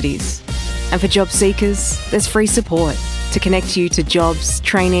 wage subsidies. And for job seekers, there's free support to connect you to jobs,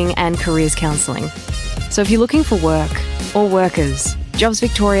 training and careers counselling. So if you're looking for work or workers, Jobs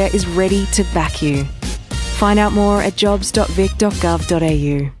Victoria is ready to back you. Find out more at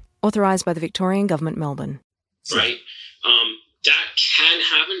jobs.vic.gov.au. Authorised by the Victorian Government, Melbourne. Right. That can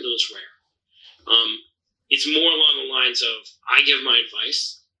happen, but it's rare. It's more along the lines of I give my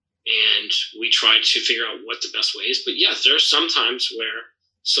advice and we try to figure out what the best way is. But yes, there are some times where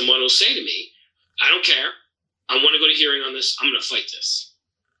someone will say to me, I don't care. I want to go to hearing on this. I'm going to fight this.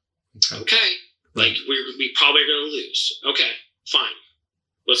 Okay. We probably are going to lose. Okay, fine.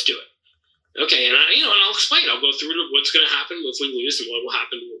 Let's do it. Okay. And I'll explain. I'll go through what's going to happen if we lose and what will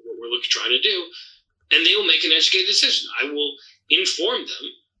happen, what we're trying to do. And they will make an educated decision. I will inform them,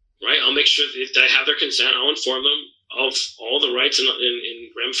 right? I'll make sure that I have their consent. I'll inform them of all the rights and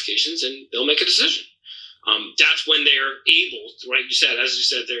ramifications, and they'll make a decision. That's when they're able, right? As you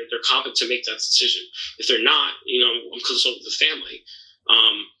said, they're competent to make that decision. If they're not, I'm consulting the family.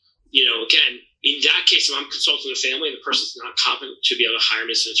 Again, in that case, if I'm consulting the family and the person's not competent to be able to hire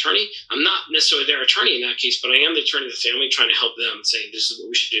me as an attorney, I'm not necessarily their attorney in that case, but I am the attorney of the family trying to help them and saying, this is what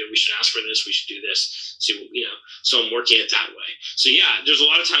we should do. We should ask for this. We should do this. So I'm working it that way. So there's a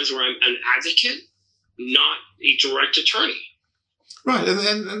lot of times where I'm an advocate, not a direct attorney. Right.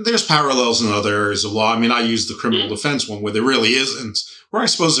 And there's parallels in other areas of law. I mean, I use the criminal defense one where there really isn't, where I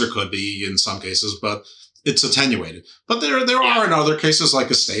suppose there could be in some cases, but it's attenuated. But there are in other cases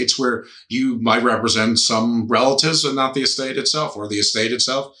like estates where you might represent some relatives and not the estate itself, or the estate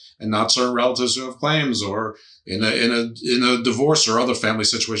itself and not certain relatives who have claims, or in a divorce or other family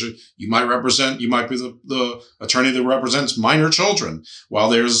situation, you might be the attorney that represents minor children, while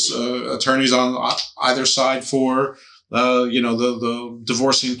there's attorneys on either side for the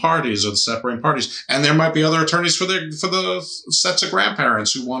divorcing parties or the separating parties. And there might be other attorneys for the sets of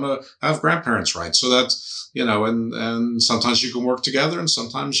grandparents who want to have grandparents' rights. So that's, and sometimes you can work together and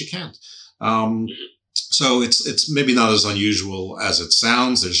sometimes you can't. So it's maybe not as unusual as it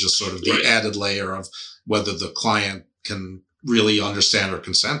sounds. There's just sort of the added layer of whether the client can really understand or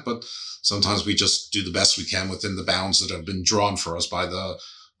consent, but sometimes we just do the best we can within the bounds that have been drawn for us by the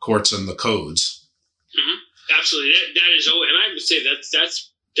courts and the codes. Mm-hmm. Absolutely. That is, and I would say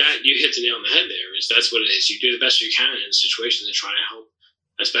that you hit the nail on the head there. That's what it is. You do the best you can in situations and try to help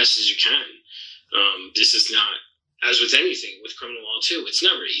as best as you can. This is not, as with anything, with criminal law too, it's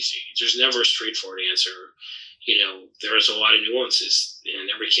never easy. There's never a straightforward answer. There's a lot of nuances, and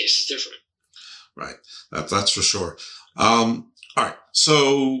every case is different. Right. That's for sure. All right.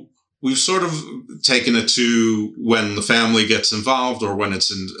 So we've sort of taken it to when the family gets involved or when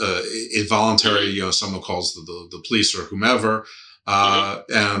it's involuntary, someone calls the police or whomever.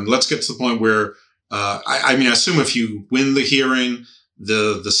 And let's get to the point where, I assume if you win the hearing,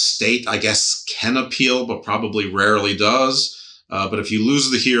 the state, I guess, can appeal, but probably rarely does. But if you lose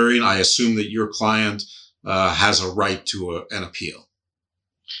the hearing, I assume that your client has a right to an appeal.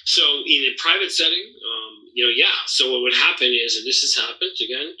 So in a private setting, yeah. So what would happen is, and this has happened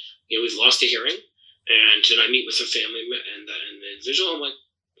again, we've lost a hearing, and then I meet with the family and the individual. I'm like,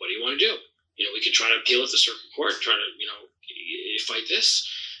 what do you want to do? We could try to appeal at the circuit court, try to, fight this.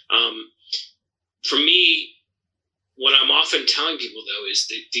 For me, what I'm often telling people, though, is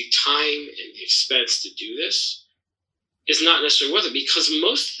that the time and the expense to do this is not necessarily worth it, because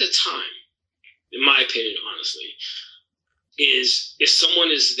most of the time, in my opinion, honestly, is if someone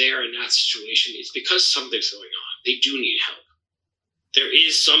is there in that situation, it's because something's going on. They do need help. There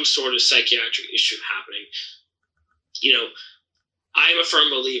is some sort of psychiatric issue happening. I'm a firm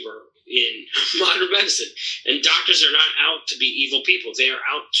believer in modern medicine, and doctors are not out to be evil people. They are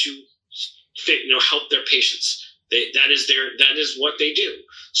out to help their patients. That is what they do.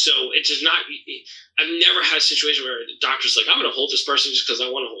 So it does not. I've never had a situation where the doctor's like, I'm going to hold this person just because I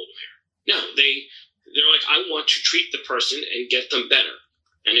want to hold them here. No, they're like, I want to treat the person and get them better.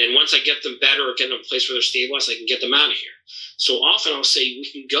 And then once I get them better or get them in a place where they're stabilized, I can get them out of here. So often I'll say we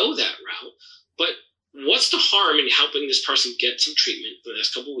can go that route, but what's the harm in helping this person get some treatment for the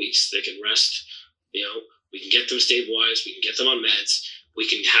next couple of weeks? They can rest. We can get them stabilized. We can get them on meds. We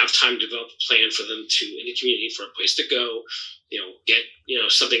can have time to develop a plan for them in the community for a place to go. Get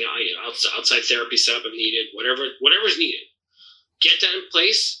something outside therapy set up if needed. Whatever's needed. Get that in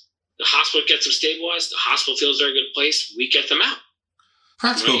place. The hospital gets them stabilized. The hospital feels they're in a good place. We get them out.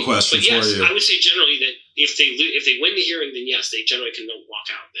 Practical question but yes, for you. I would say generally that if they win the hearing, then yes, they generally can walk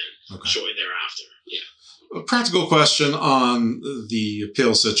out then shortly thereafter. Yeah. A practical question on the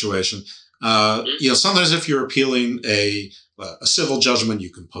appeal situation. Sometimes if you're appealing a civil judgment,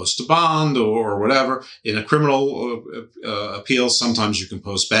 you can post a bond or whatever. In a criminal appeal, sometimes you can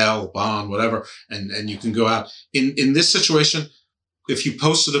post bail, bond, whatever, and you can go out. In this situation, if you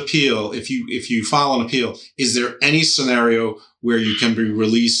post an appeal, if you file an appeal, is there any scenario where you can be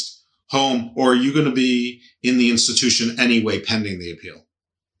released home, or are you going to be in the institution anyway pending the appeal?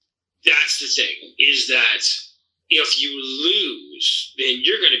 That's the thing, is that if you lose, then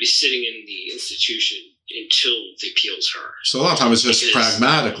you're going to be sitting in the institution until the appeal's heard. So a lot of times it's just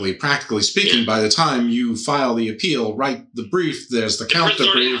practically speaking, by the time you file the appeal, write the brief, there's the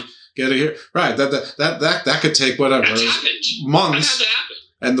counter brief, get it here. Right. That could take whatever. That's happened. Months. I've had that happen.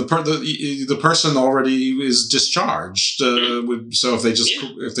 And the person already is discharged. So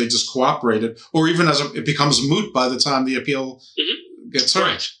if they just cooperated, or even it becomes moot by the time the appeal gets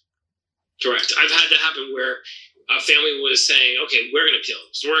heard. Correct. I've had that happen where a family was saying, "Okay, we're going to appeal.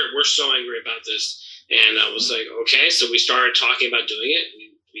 So we're so angry about this," and I was like, "Okay." So we started talking about doing it.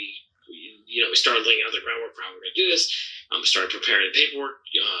 We started laying out the groundwork for how we're going to do this. We started preparing the paperwork,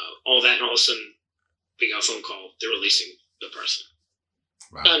 all that, and all of a sudden we got a phone call. They're releasing the person.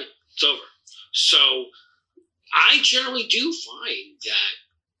 Wow. Done. It's over. So I generally do find that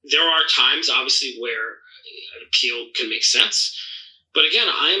there are times, obviously, where an appeal can make sense. But again,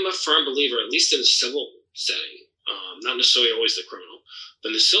 I am a firm believer, at least in a civil setting, not necessarily always the criminal, but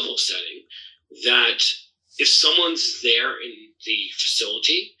in the civil setting, that if someone's there in the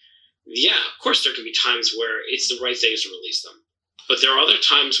facility, yeah, of course there can be times where it's the right thing to release them. But there are other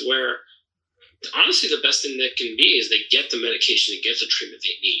times where, honestly, the best thing that can be is they get the medication and get the treatment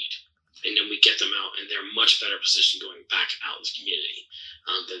they need. And then we get them out, and they're much better positioned going back out in the community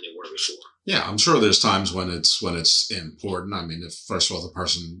than they were before. Yeah, I'm sure there's times when it's important. I mean, if first of all the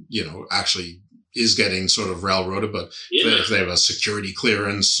person actually is getting sort of railroaded, but if they have a security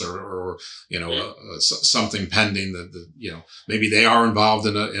clearance or something pending that maybe they are involved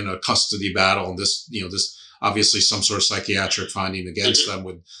in a custody battle, and this obviously some sort of psychiatric finding against them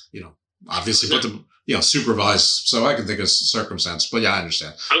would obviously put them supervise. So I can think of circumstance, but yeah, I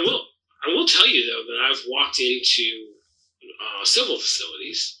understand. I will tell you though that I've walked into civil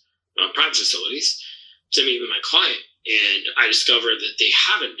facilities, private facilities, to meet with my client, and I discovered that they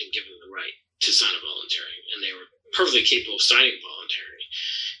haven't been given the right to sign a voluntary, and they were perfectly capable of signing voluntary,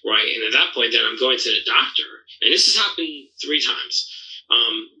 right? And at that point, then I'm going to the doctor, and this has happened 3 times,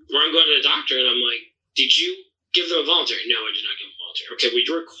 where I'm going to the doctor and I'm like, did you give them a voluntary? No, I did not give them a voluntary. Okay, well,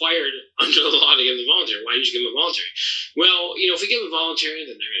 you're required under the law to give them a voluntary. Why didn't you give them a voluntary? Well, if we give them a voluntary,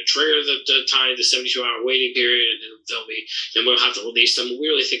 then they're going to trigger the 72-hour waiting period, and then we'll have to release them. We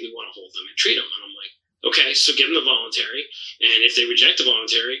really think we want to hold them and treat them. And I'm like, okay, so give them the voluntary, and if they reject the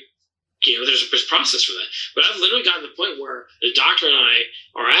voluntary, there's a process for that. But I've literally gotten to the point where the doctor and I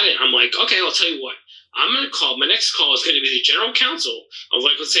are at it. I'm like, okay, I'll tell you what. I'm going to call, my next call is going to be the General Counsel of,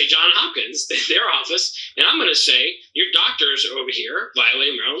 let's say, John Hopkins, their office, and I'm going to say, your doctors are over here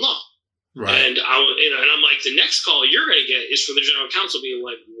violating Maryland law. Right. And I'm like, the next call you're going to get is from the General Counsel being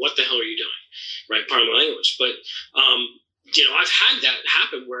like, what the hell are you doing? Right, pardon my language. But, I've had that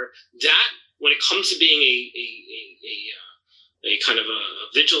happen where that, when it comes to being a kind of a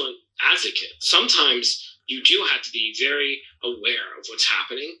vigilant advocate, sometimes you do have to be very aware of what's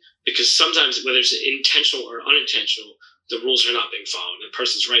happening, because sometimes, whether it's intentional or unintentional, the rules are not being followed and the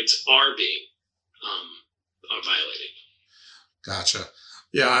person's rights are being violated. Gotcha.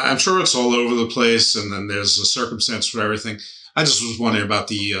 Yeah, I'm sure it's all over the place, and then there's a circumstance for everything. I just was wondering about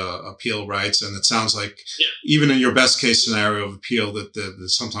the appeal rights, and it sounds like even in your best case scenario of appeal, that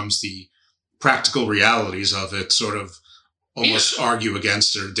sometimes the practical realities of it sort of almost argue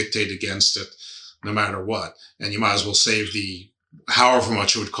against it or dictate against it, no matter what. And you might as well save however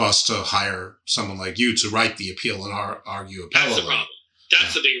much it would cost to hire someone like you to write the appeal and argue appellate. That's the problem.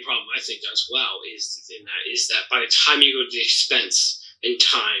 That's the bigger problem, I think, as well, is that by the time you go to the expense and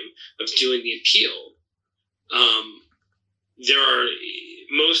time of doing the appeal, there are a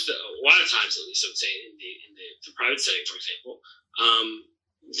lot of times, at least I would say, in the private setting, for example,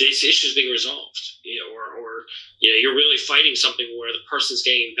 this issue is being resolved, or you're really fighting something where the person's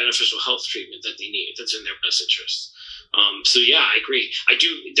getting beneficial health treatment that they need, that's in their best interest. So yeah, I agree.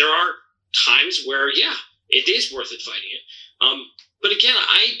 There are times where, it is worth it fighting it. But again,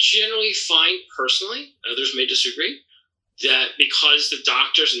 I generally find personally, others may disagree, that because the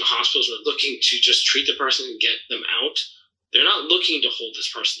doctors and the hospitals are looking to just treat the person and get them out, they're not looking to hold this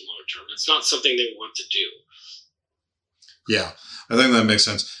person long term. That's not something they want to do. Yeah, I think that makes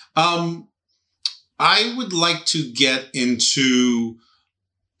sense. I would like to get into,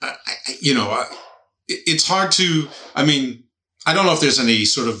 it's hard to, I don't know if there's any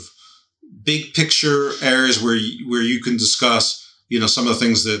sort of big picture areas where you can discuss, some of the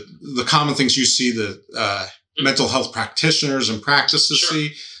things the common things you see that mental health practitioners and practices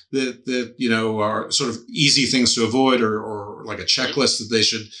see that are sort of easy things to avoid or like a checklist that they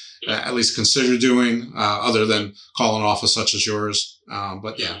should at least consider doing, other than call an office such as yours.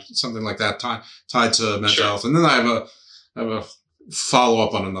 But something like that tied to mental health. And then I have a follow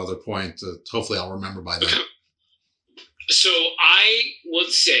up on another point that hopefully I'll remember by then. Okay. So I would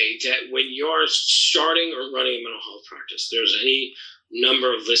say that when you're starting or running a mental health practice, there's any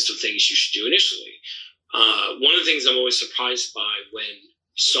number of list of things you should do initially. One of the things I'm always surprised by when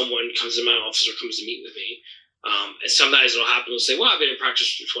someone comes to my office or comes to meet with me, and sometimes it'll happen, they'll say, well, I've been in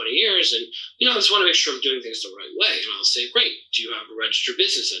practice for 20 years and, I just want to make sure I'm doing things the right way. And I'll say, great, do you have a registered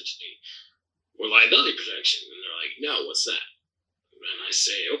business entity or liability protection? And they're like, no, what's that? And I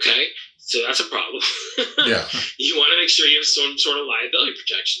say, okay, so that's a problem. Yeah. You want to make sure you have some sort of liability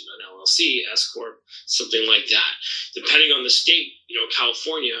protection, an LLC, S Corp, something like that. Depending on the state,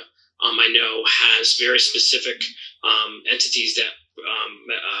 California, I know has very specific entities that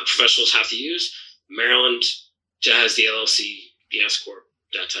professionals have to use. Maryland has the LLC, the S Corp,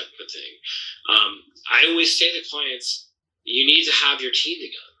 that type of thing. I always say to clients, you need to have your team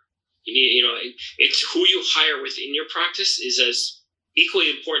together. You need, it's who you hire within your practice is as equally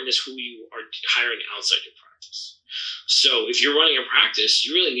important as who you are hiring outside your practice. So if you're running a practice,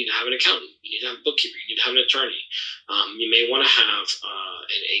 you really need to have an accountant. You need to have a bookkeeper. You need to have an attorney. You may want to have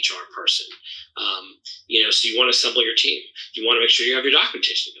an HR person. So you want to assemble your team. You want to make sure you have your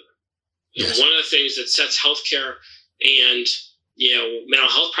documentation together. Yes. One of the things that sets healthcare and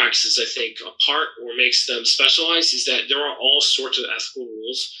mental health practices, I think, apart or makes them specialized is that there are all sorts of ethical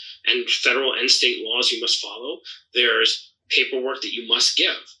rules and federal and state laws you must follow. There's paperwork that you must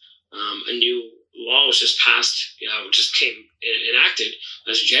give. A new law was just passed, just came enacted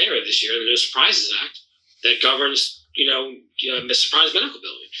as of January this year, the No Surprises Act, that governs, surprise medical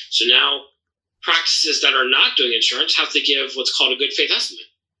billing. So now practices that are not doing insurance have to give what's called a good faith estimate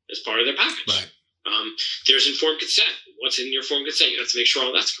as part of their package. Right. There's informed consent. What's in your informed consent? You have to make sure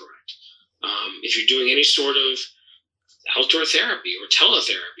all that's correct. If you're doing any sort of outdoor therapy or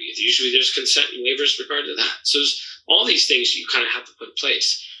teletherapy, usually there's consent and waivers with regard to that. So there's all these things you kind of have to put in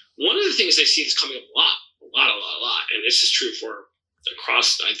place. One of the things I see that's coming up a lot, lot, and this is true for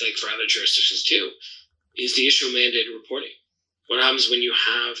across, I think, for other jurisdictions too, is the issue of mandated reporting. What happens when you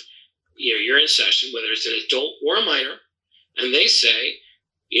have, you're in session, whether it's an adult or a minor, and they say,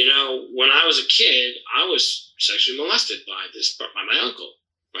 when I was a kid, I was sexually molested by my uncle,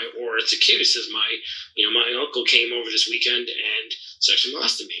 right? Or it's a kid who says, my uncle came over this weekend and sexually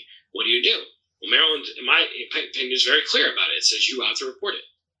molested me. What do you do? Well, Maryland, in my opinion, is very clear about it. It says you have to report it,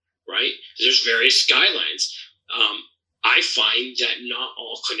 right? There's various guidelines. I find that not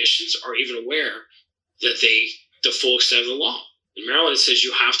all clinicians are even aware that the full extent of the law. In Maryland, it says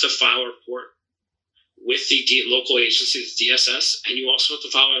you have to file a report with the local agency, the DSS, and you also have to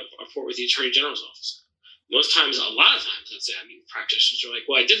file a report with the Attorney General's office. A lot of times, practitioners are like,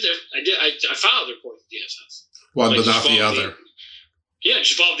 "Well, I filed a report with the DSS." One, but not the other. Did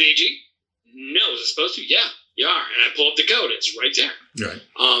you follow the AG? No, is it supposed to? Yeah, you are. And I pull up the code; it's right there. Right.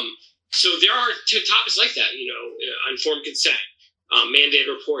 So there are topics like that, informed consent, mandated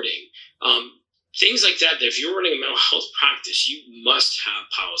reporting, things like that. That if you're running a mental health practice, you must have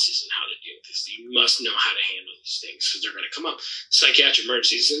policies on how to deal with this. You must know how to handle these things because they're going to come up. Psychiatric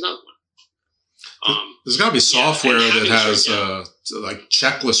emergencies is another one. There's got to be software that has like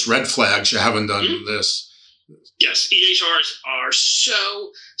checklist red flags. You haven't done this. Yes, EHRs are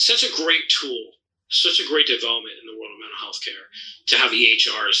such a great tool, such a great development in the world of mental health care to have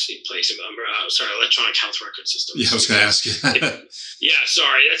EHRs in place. Electronic health record systems. Yeah, I was going to ask you that.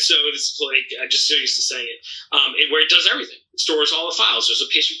 It's like I'm just so used to saying it. Where it does everything. It stores all the files. There's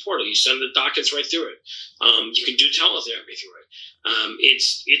a patient portal. You send the documents right through it. You can do teletherapy through it.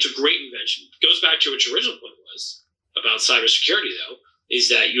 It's a great invention. It goes back to what your original point was about cybersecurity, though, is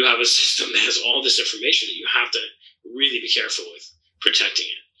that you have a system that has all this information that you have to really be careful with protecting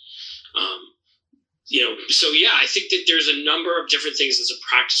it. I think that there's a number of different things as a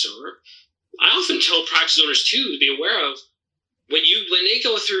practice owner. I often tell practice owners too to be aware of when they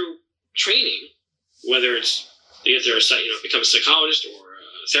go through training, whether it's become a psychologist or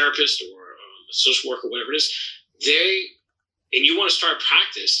a therapist or a social worker, whatever it is, and you want to start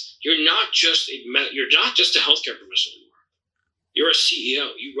practice, you're not just a healthcare professional anymore. You're a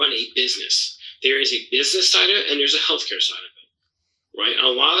CEO. You run a business. There is a business side of it and there's a healthcare side of it. Right? And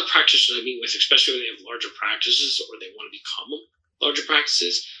a lot of the practitioners I meet with, especially when they have larger practices or they want to become larger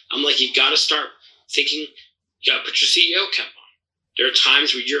practices, I'm like, you got to start thinking, you got to put your CEO cap on. There are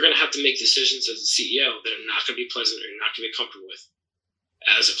times where you're going to have to make decisions as a CEO that are not going to be pleasant or you're not going to be comfortable with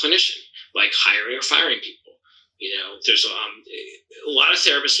as a clinician, like hiring or firing people. There's a lot of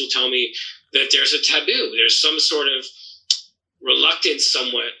therapists will tell me that there's a taboo. There's some sort of reluctance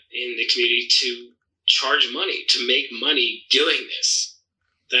somewhat in the community to charge money, to make money doing this,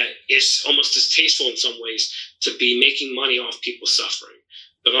 that it's almost distasteful in some ways to be making money off people suffering.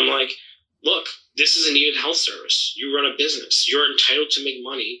 But I'm like, look, this is a needed health service. You run a business. You're entitled to make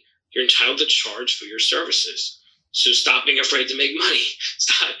money. You're entitled to charge for your services. So stop being afraid to make money.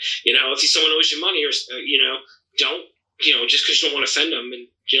 Stop, if someone owes you money or, don't, just because you don't want to offend them and,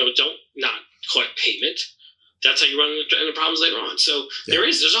 don't not collect payment. That's how you run into problems later on. So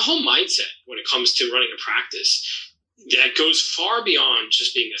there's a whole mindset when it comes to running a practice that goes far beyond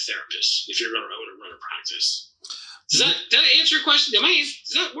just being a therapist if you're going to own or run a practice. Does that answer your question?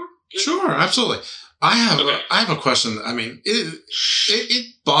 Does that work? Sure, absolutely. I have a question. I mean,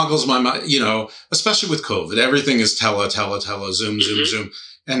 it boggles my mind, especially with COVID. Everything is tele, Zoom, Zoom.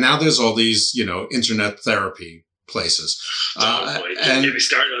 And now there's all these, internet therapy places. And get me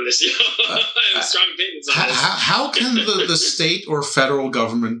started on this. I have strong opinions on this. How can the state or federal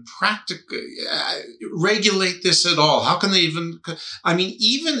government regulate this at all? How can they even? I mean,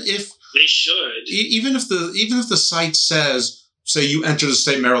 even if they should, even if the site says, say you enter the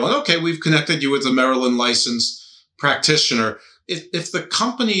state of Maryland, okay, we've connected you with a Maryland licensed practitioner. If the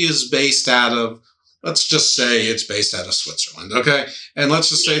company is based out of, let's just say it's based out of Switzerland, okay? And let's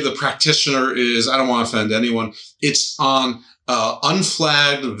just say the practitioner is, I don't want to offend anyone, it's on an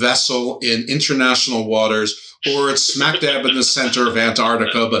unflagged vessel in international waters, or it's smack dab in the center of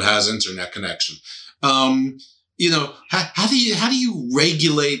Antarctica but has internet connection. How do you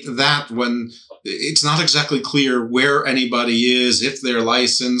regulate that when it's not exactly clear where anybody is, if they're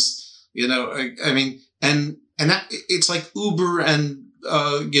licensed? I mean, and that, it's like Uber and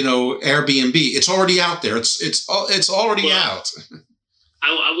Airbnb. It's already out there. It's already out.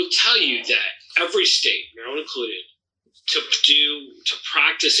 I would tell you that every state, Maryland included, to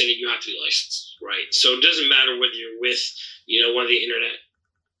practice in it, you have to be licensed, right? So it doesn't matter whether you're with, one of the internet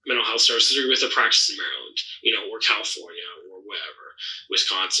mental health services or you're with a practice in Maryland, or California or wherever,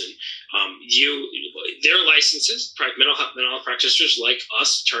 Wisconsin. Their licenses, mental health practitioners like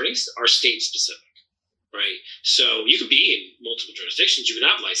us attorneys, are state specific. right? So you could be in multiple jurisdictions, you could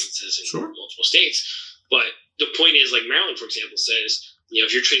have licenses in multiple states, but the point is, like Maryland, for example, says,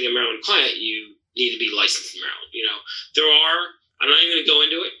 if you're treating a Maryland client, you need to be licensed in Maryland. There are, I'm not even going to go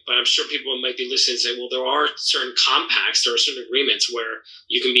into it, but I'm sure people might be listening and say, well, there are certain compacts, there are certain agreements where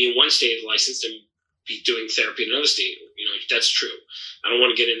you can be in one state licensed and be doing therapy in another state. That's true. I don't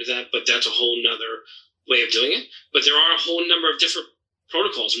want to get into that, but that's a whole nother way of doing it. But there are a whole number of different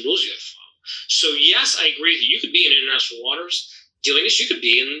protocols and rules you have to follow. So yes, I agree that you could be in international waters dealing this. You could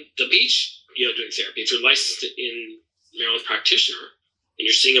be in the beach, doing therapy. If you're licensed in Maryland practitioner and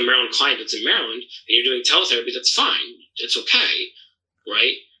you're seeing a Maryland client that's in Maryland and you're doing teletherapy, that's fine. It's okay,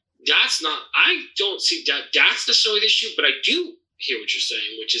 right? I don't see that that's necessarily the issue, but I do hear what you're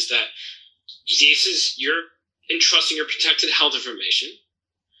saying, which is that you're entrusting your protected health information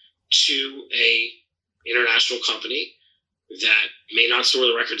to a international company that may not store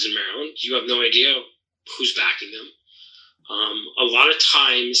the records in Maryland. You have no idea who's backing them. A lot of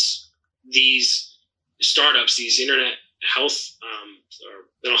times, these startups, these internet health or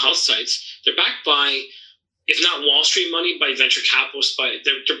mental health sites, they're backed by, if not Wall Street money, by venture capitalists.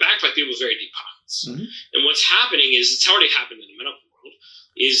 They're backed by people with very deep pockets. Mm-hmm. And what's happening is, it's already happened in the medical world,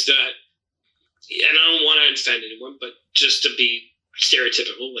 is that, and I don't want to offend anyone, but just to be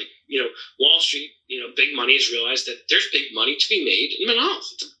stereotypical, Wall Street, big money has realized that there's big money to be made in mental health.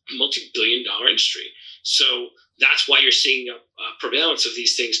 It's a multi-billion-dollar industry. So that's why you're seeing a prevalence of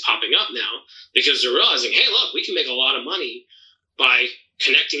these things popping up now, because they're realizing, hey, look, we can make a lot of money by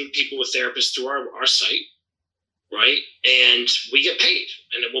connecting people with therapists through our site, right? And we get paid,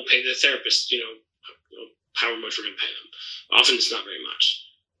 and then we'll pay the therapist, however much we're going to pay them. Often it's not very much.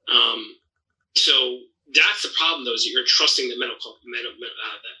 So that's the problem, though, is that you're trusting the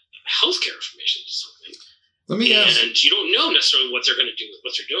healthcare information to something. And you don't know necessarily what they're going to do with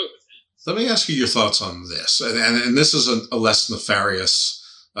what they're doing with it. Let me ask you your thoughts on this. And this is a less nefarious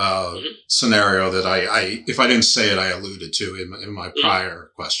scenario that if I didn't say it, I alluded to in my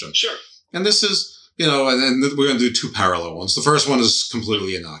prior question. Sure. And this is, and we're going to do two parallel ones. The first one is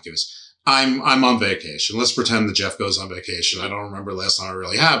completely innocuous. I'm on vacation. Let's pretend that Jeff goes on vacation. I don't remember last time I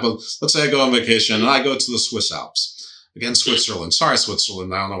really have, but let's say I go on vacation and I go to the Swiss Alps. Again, Switzerland. Sorry,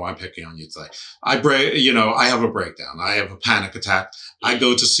 Switzerland. I don't know why I'm picking on you today. I have a breakdown. I have a panic attack. I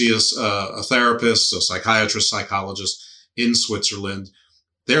go to see a therapist, a psychiatrist, psychologist in Switzerland.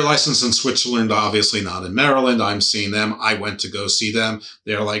 They're licensed in Switzerland, obviously not in Maryland. I'm seeing them. I went to go see them.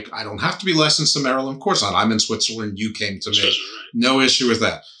 They're like, I don't have to be licensed in Maryland. Of course not. I'm in Switzerland. You came to me. No issue with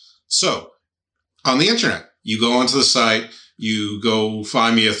that. So on the internet, you go onto the site, you go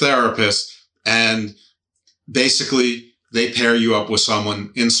find me a therapist, and basically they pair you up with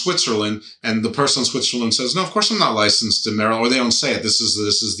someone in Switzerland, and the person in Switzerland says, no, of course I'm not licensed in Maryland, or they don't say it. This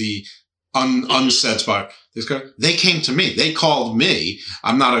is the unsaid part. They came to me. They called me.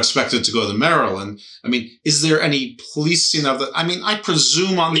 I'm not expected to go to Maryland. I mean, is there any policing of that? I mean, I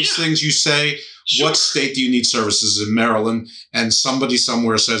presume on these things you say, sure, what state do you need services in Maryland? And somebody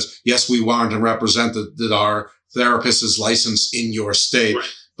somewhere says, yes, we want to represent that our therapist is licensed in your state.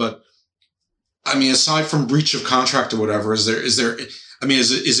 Right. But I mean, aside from breach of contract or whatever, is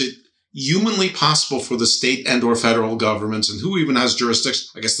it humanly possible for the state and or federal governments, and who even has jurisdiction,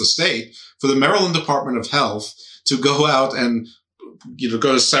 I guess the state, for the Maryland Department of Health to go out and,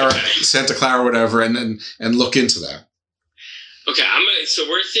 go to Santa Clara or whatever and look into that? Okay. So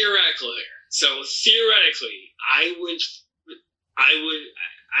we're theoretical here. So theoretically, I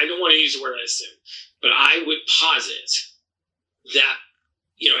don't want to use the word assume, but I would posit that,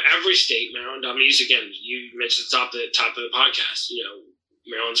 every state, Maryland, I'm going to use again, you mentioned the top of the podcast,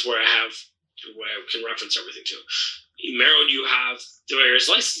 Maryland's where I can reference everything to. In Maryland, you have the various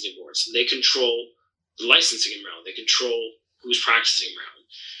licensing boards. They control the licensing in Maryland. They control who's practicing in Maryland.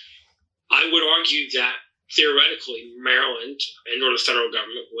 I would argue that theoretically, Maryland and or the federal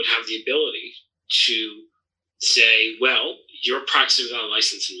government would have the ability to say, well, you're practicing without a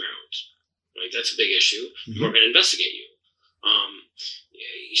license in Maryland. Like, that's a big issue. Mm-hmm. We're going to investigate you.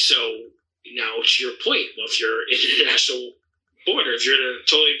 So now to your point, well, if you're in an international border, if you're in a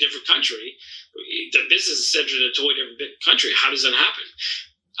totally different country, the business is centered in a totally different country, how does that happen?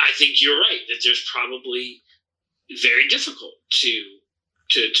 I think you're right that there's probably very difficult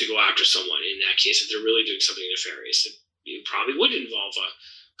to go after someone in that case if they're really doing something nefarious. It probably would involve a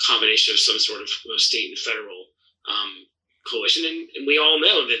combination of some sort of state and federal coalition, and we all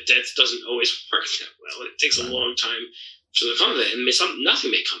know that doesn't always work that well. It takes a long time to come of it, and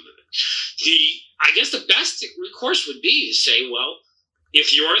nothing may come of it. I guess the best recourse would be to say, well,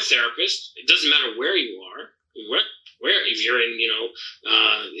 if you're a therapist, it doesn't matter where you are, if you're in, the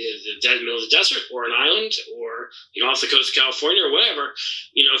middle of the desert or an island or, off the coast of California or whatever,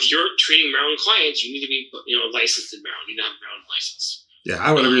 if you're treating Maryland clients, you need to be, licensed in Maryland. You need to have a Maryland license. Yeah,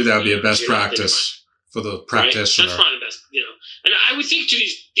 I would agree that would be a best practice for the practitioner. Right? That's probably the best, And I would think to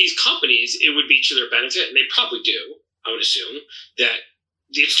these companies, it would be to their benefit, and they probably do, I would assume, that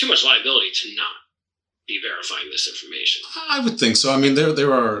it's too much liability to not be verifying this information. I would think so. I mean,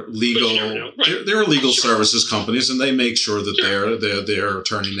 there are legal there are legal services companies, and they make sure that their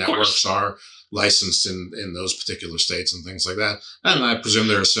attorney networks are licensed in those particular states and things like that. And I presume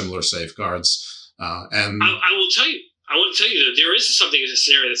there are similar safeguards. And I will tell you that there is something in a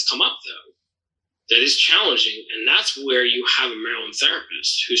scenario that's come up though that is challenging, and that's where you have a Maryland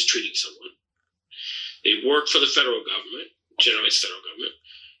therapist who's treating someone. They work for the federal government, generally it's federal government.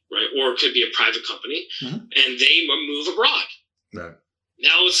 Right, or it could be a private company, and they move abroad. Right.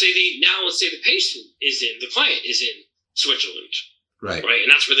 Now let's say the client is in Switzerland. Right. Right,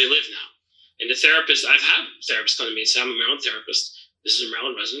 and that's where they live now. And the therapist, I've had therapists come to me and say, "I'm a Maryland therapist. This is a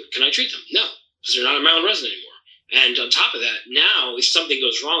Maryland resident. Can I treat them?" No, because they're not a Maryland resident anymore. And on top of that, now if something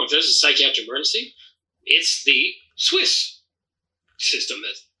goes wrong, if there's a psychiatric emergency, it's the Swiss system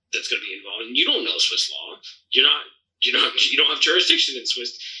that's going to be involved, and you don't know Swiss law. You don't have jurisdiction in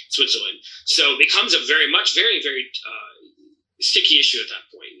Switzerland. So it becomes a very, very sticky issue at that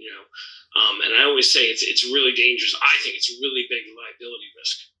point, And I always say it's really dangerous. I think it's a really big liability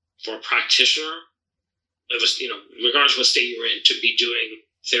risk for a practitioner, regardless of what state you're in, to be doing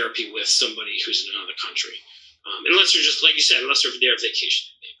therapy with somebody who's in another country. Unless you're just, like you said, unless they're there vacation.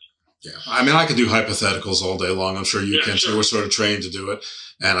 Yeah, I mean, I could do hypotheticals all day long. I'm sure you can too. We're sort of trained to do it.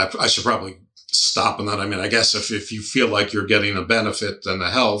 And I should probably stop on that. I mean, I guess if you feel like you're getting a benefit and a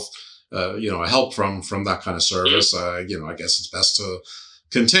help from that kind of service, I guess it's best to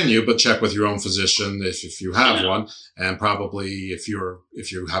continue, but check with your own physician if you have one. And probably if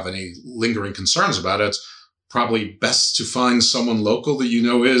you have any lingering concerns about it, it's probably best to find someone local that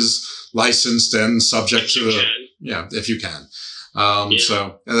is licensed and subject to if you can.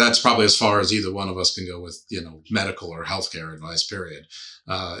 So that's probably as far as either one of us can go with, medical or healthcare advice, period.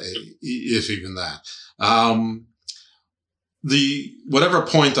 If even that. The whatever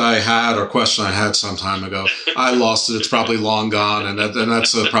point I had or question I had some time ago, I lost it. It's probably long gone. And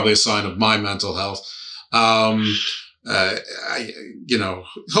that's probably a sign of my mental health.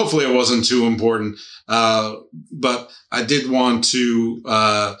 Hopefully it wasn't too important. But I did want to,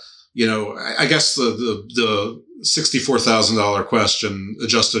 I guess the $64,000 question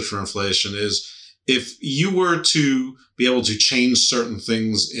adjusted for inflation is, if you were to be able to change certain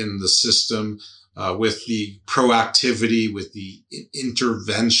things in the system, with the proactivity, with the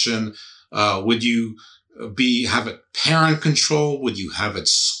intervention, would you have it parent control? Would you have it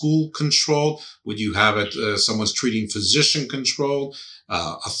school control? Would you have it someone's treating physician control?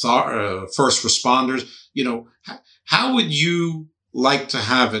 First responders? How would you like to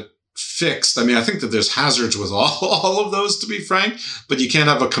have it fixed? I mean, I think that there's hazards with all of those, to be frank, but you can't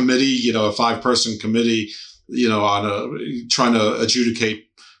have a committee, a 5-person committee, trying to adjudicate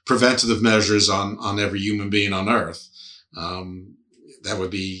preventative measures on every human being on earth. That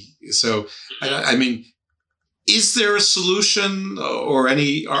would be so. I mean, is there a solution or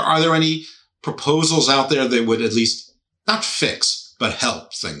are there any proposals out there that would at least not fix, but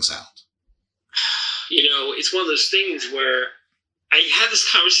help things out? It's one of those things where I had this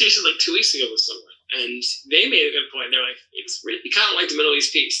conversation like 2 weeks ago with someone, and they made a good point. They're like, it's really kind of like the Middle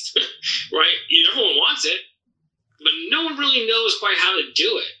East peace, right? Everyone wants it, but no one really knows quite how to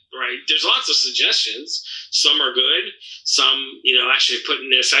do it, right? There's lots of suggestions. Some are good. Some, actually put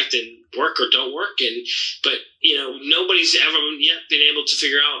in effect and work or don't work. But nobody's ever yet been able to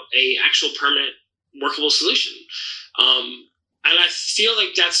figure out a actual permanent workable solution. And I feel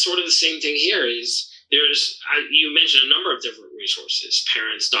like that's sort of the same thing here is you mentioned a number of different resources,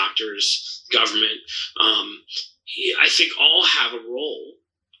 parents, doctors, government. I think all have a role,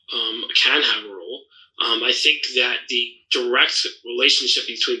 can have a role. I think that the direct relationship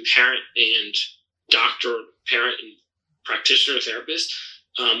between parent and doctor, parent and practitioner, therapist,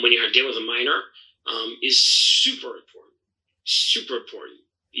 when you're dealing with a minor, is super important. Super important.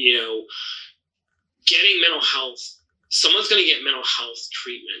 Getting mental health, someone's going to get mental health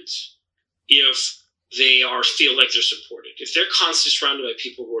treatment if they feel like they're supported. If they're constantly surrounded by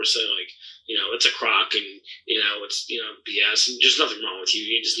people who are saying like, it's a crock and, it's, BS and there's nothing wrong with you.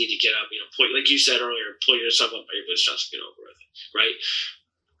 You just need to get up, like you said earlier, pull yourself up by your bootstraps and get over with it, right?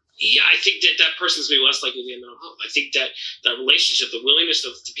 Yeah, I think that person's going to be less likely to get mental health. I think that relationship, the willingness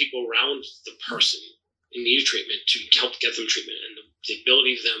of the people around the person in need of treatment to help get them treatment and the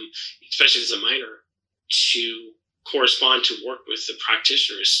ability of them, especially if it's a minor, to correspond to work with the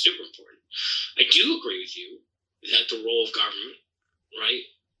practitioner is super important. I do agree with you that the role of government, right?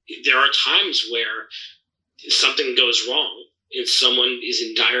 There are times where something goes wrong and someone is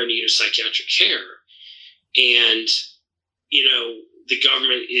in dire need of psychiatric care, and, you know, the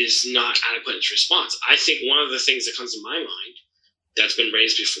government is not adequate in its response. I think one of the things that comes to my mind that's been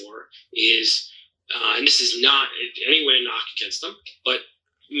raised before is, and this is not in any way a knock against them, but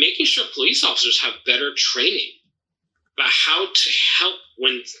making sure police officers have better training about how to help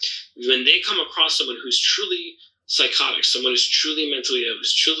when they come across someone who's truly psychotic, someone who's truly mentally ill,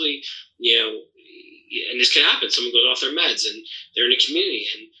 who's truly, you know, and this can happen. Someone goes off their meds and they're in a community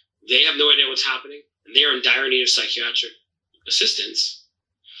and they have no idea what's happening and they are in dire need of psychiatric assistance.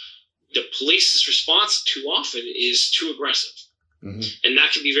 The police's response too often is too aggressive. Mm-hmm. And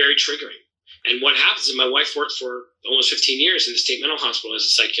that can be very triggering. And what happens is my wife worked for almost 15 years in the state mental hospital as a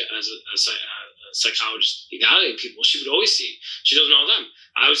psychologist evaluating people. She would always see, she doesn't know them.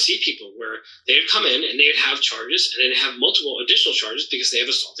 I would see people where they would come in and they would have charges and then have multiple additional charges because they have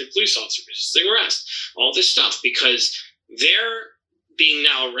assaulted police officer, resisting arrest, all this stuff, because they're being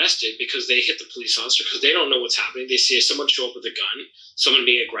now arrested because they hit the police officer because they don't know what's happening. They see someone show up with a gun, someone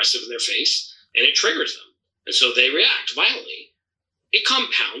being aggressive in their face, and it triggers them. And so they react violently. It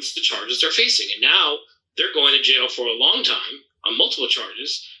compounds the charges they're facing. And now they're going to jail for a long time on multiple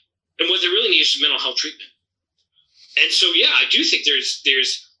charges. And what they really need is mental health treatment. And so, yeah, I do think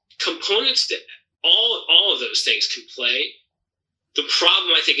there's components that all of those things can play. The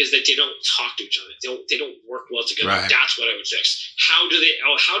problem, I think, is that they don't talk to each other. They don't work well together. Right. That's what I would fix. How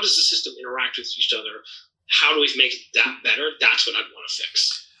does the system interact with each other? How do we make that better? That's what I'd want to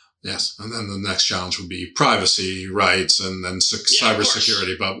fix. Yes, and then the next challenge would be privacy rights and then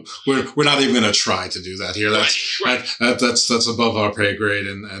cybersecurity. But we're not even going to try to do that here. That's above our pay grade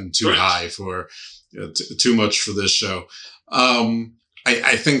and too high for too much for this show.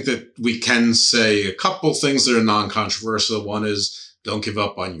 I think that we can say a couple things that are non-controversial. One is don't give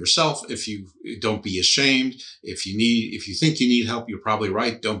up on yourself. Don't be ashamed. If you think you need help, you're probably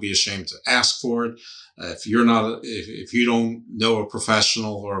right. Don't be ashamed to ask for it. If you don't know a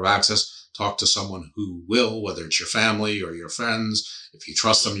professional or have access, talk to someone who will, whether it's your family or your friends. If you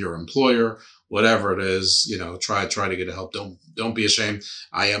trust them, your employer, whatever it is, try to get help. Don't be ashamed.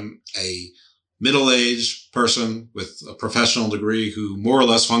 I am a middle-aged person with a professional degree who more or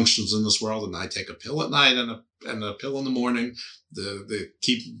less functions in this world, and I take a pill at night and a pill in the morning to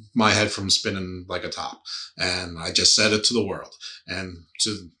keep my head from spinning like a top. And I just said it to the world and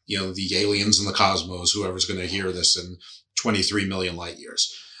to the aliens in the cosmos, whoever's going to hear this in 23 million light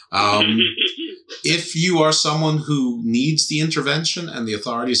years. If you are someone who needs the intervention and the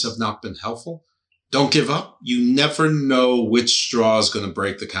authorities have not been helpful, don't give up. You never know which straw is going to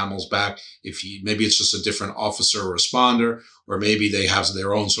break the camel's back. Maybe it's just a different officer or responder, or maybe they have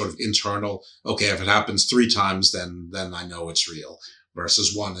their own sort of internal, okay, if it happens 3 times, then I know it's real,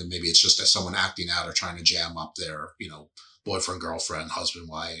 versus 1, and maybe it's just someone acting out or trying to jam up their, boyfriend, girlfriend, husband,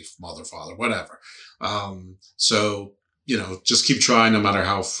 wife, mother, father, whatever. So, just keep trying no matter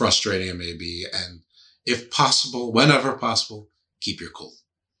how frustrating it may be. And if possible, whenever possible, keep your cool.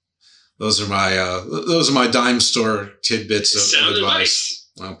 Those are my dime store tidbits of advice.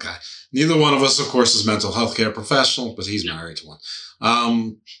 Nice. Okay. Neither one of us, of course, is mental health care professional, but he's married to one.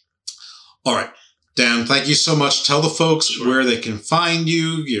 All right. Dan, thank you so much. Tell the folks where they can find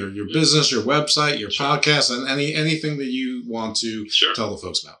you, your business, your website, your podcast, and anything that you want to tell the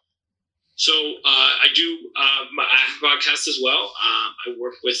folks about. So I have a podcast as well. I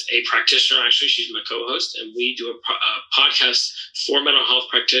work with a practitioner, actually. She's my co-host, and we do a podcast for mental health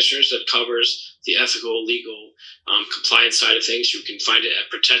practitioners that covers the ethical, legal, compliance side of things. You can find it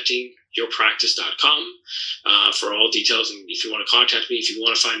at protectingyourpractice.com for all details. And if you want to contact me, if you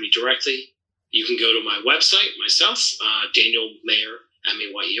want to find me directly, you can go to my website, myself, Daniel Mayer,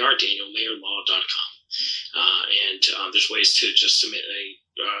 M-A-Y-E-R, danielmayerlaw.com. And there's ways to just submit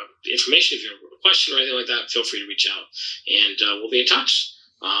information. If you have a question or anything like that, feel free to reach out, and we'll be in touch.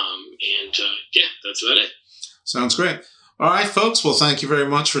 That's about it. Sounds great. All right, folks. Well, thank you very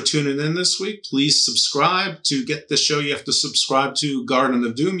much for tuning in this week. Please subscribe. To get this show, you have to subscribe to Garden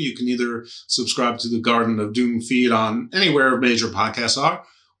of Doom. You can either subscribe to the Garden of Doom feed on anywhere major podcasts are,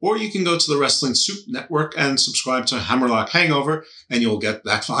 or you can go to the Wrestling Soup Network and subscribe to Hammerlock Hangover, and you'll get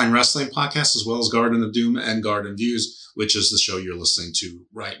that fine wrestling podcast, as well as Garden of Doom and Garden Views, which is the show you're listening to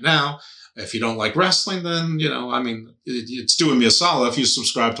right now. If you don't like wrestling, then, it's doing me a solid if you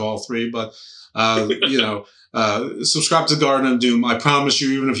subscribe to all 3, but, subscribe to Garden of Doom. I promise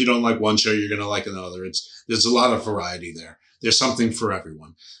you, even if you don't like one show, you're going to like another. There's a lot of variety there. There's something for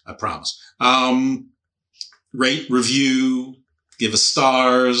everyone. I promise. rate, review, give us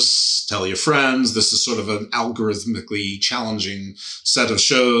stars, tell your friends. This is sort of an algorithmically challenging set of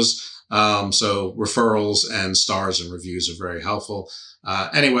shows. So referrals and stars and reviews are very helpful.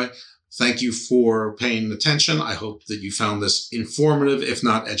 Anyway, thank you for paying attention. I hope that you found this informative, if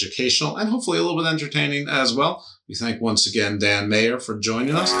not educational, and hopefully a little bit entertaining as well. We thank once again Dan Mayer for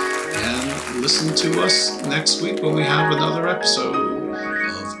joining us, and listen to us next week when we have another episode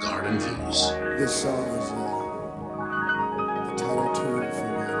of Garden Views. This song is the title tune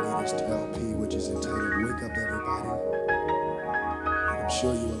from my latest LP, which is entitled Wake Up Everybody. And I'm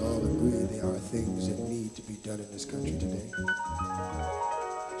sure you will all agree there are things that need to be done in this country today.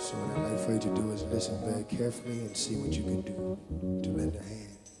 So what I'd like for you to do is listen very carefully and see what you can do to lend a hand.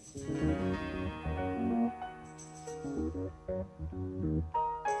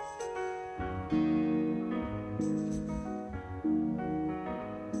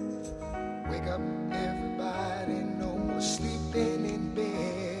 Wake up everybody, no more sleeping in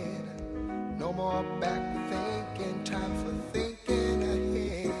bed, no more back thinking, time for thinking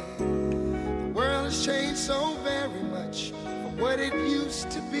ahead. The world has changed so very much from what it used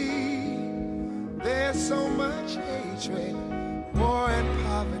to be. There's so much hatred, war and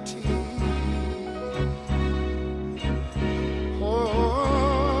poverty.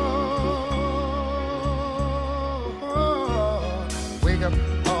 Wake up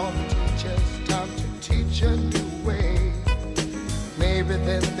all the teachers, time to teach a new way. Maybe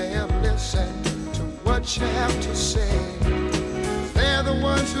then they'll listen to what you have to say. They're the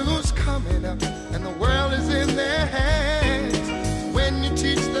ones who's coming up, and the world is in their hands. So when you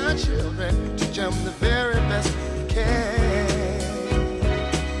teach the children, teach them the very best you can.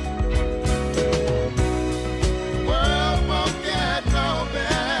 The world won't get no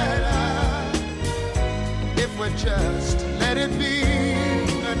better if we just let it be.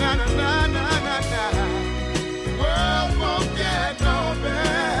 Na, na, na, na, na, na. The world won't get no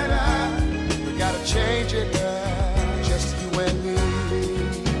better. We gotta change it, just you and me.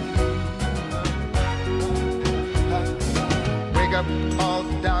 Wake up all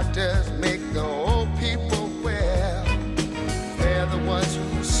the doctors, make the old people well. They're the ones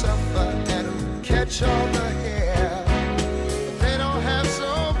who suffer and who catch all the hair. But they don't have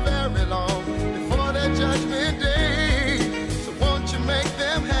so very long before their judgment day. So won't you make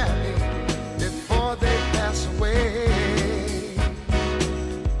them happy before they pass away?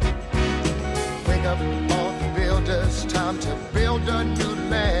 Wake up all the builders, time to build a new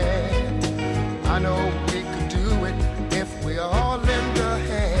land. I know we could do it if we all lend a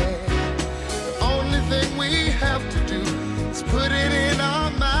hand. The only thing we have to do is put it in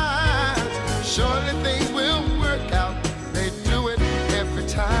our minds. Surely things will work out. They do it every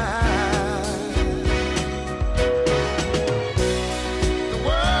time. The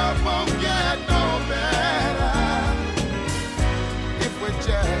world won't get no better if we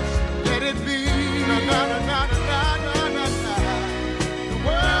just let it be. Na, na, na, na, na, na, na, na. The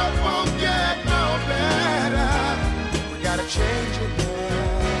world won't get no better. We gotta change it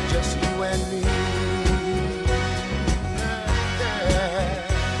now, just you and me. Yeah.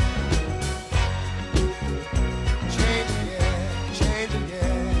 Change it, yeah,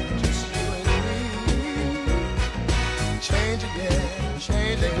 just you and me. Change it, yeah,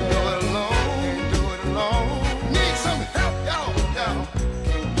 change it. Can't do it alone, can't do it alone. Need some help, y'all.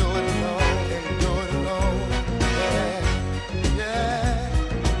 Can't do it alone, can't do it alone. Yeah, yeah.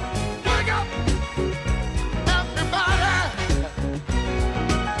 Wake up, everybody.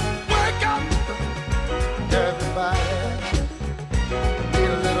 Wake up, everybody. Need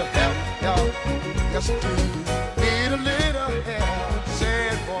a little help, y'all. Yes, we do. Need a little help. Say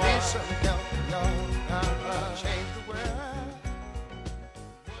it, boy. Need some help, y'all. Change the world.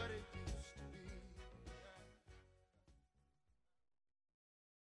 What it used to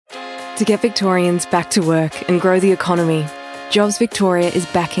be. To get Victorians back to work and grow the economy, Jobs Victoria is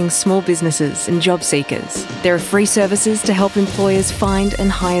backing small businesses and job seekers. There are free services to help employers find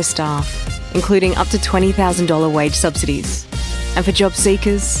and hire staff, including up to $20,000 wage subsidies. And for job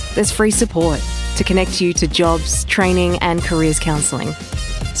seekers, there's free support to connect you to jobs, training and careers counselling.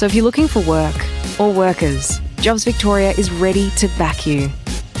 So if you're looking for work or workers, Jobs Victoria is ready to back you.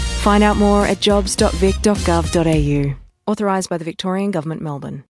 Find out more at jobs.vic.gov.au. Authorised by the Victorian Government, Melbourne.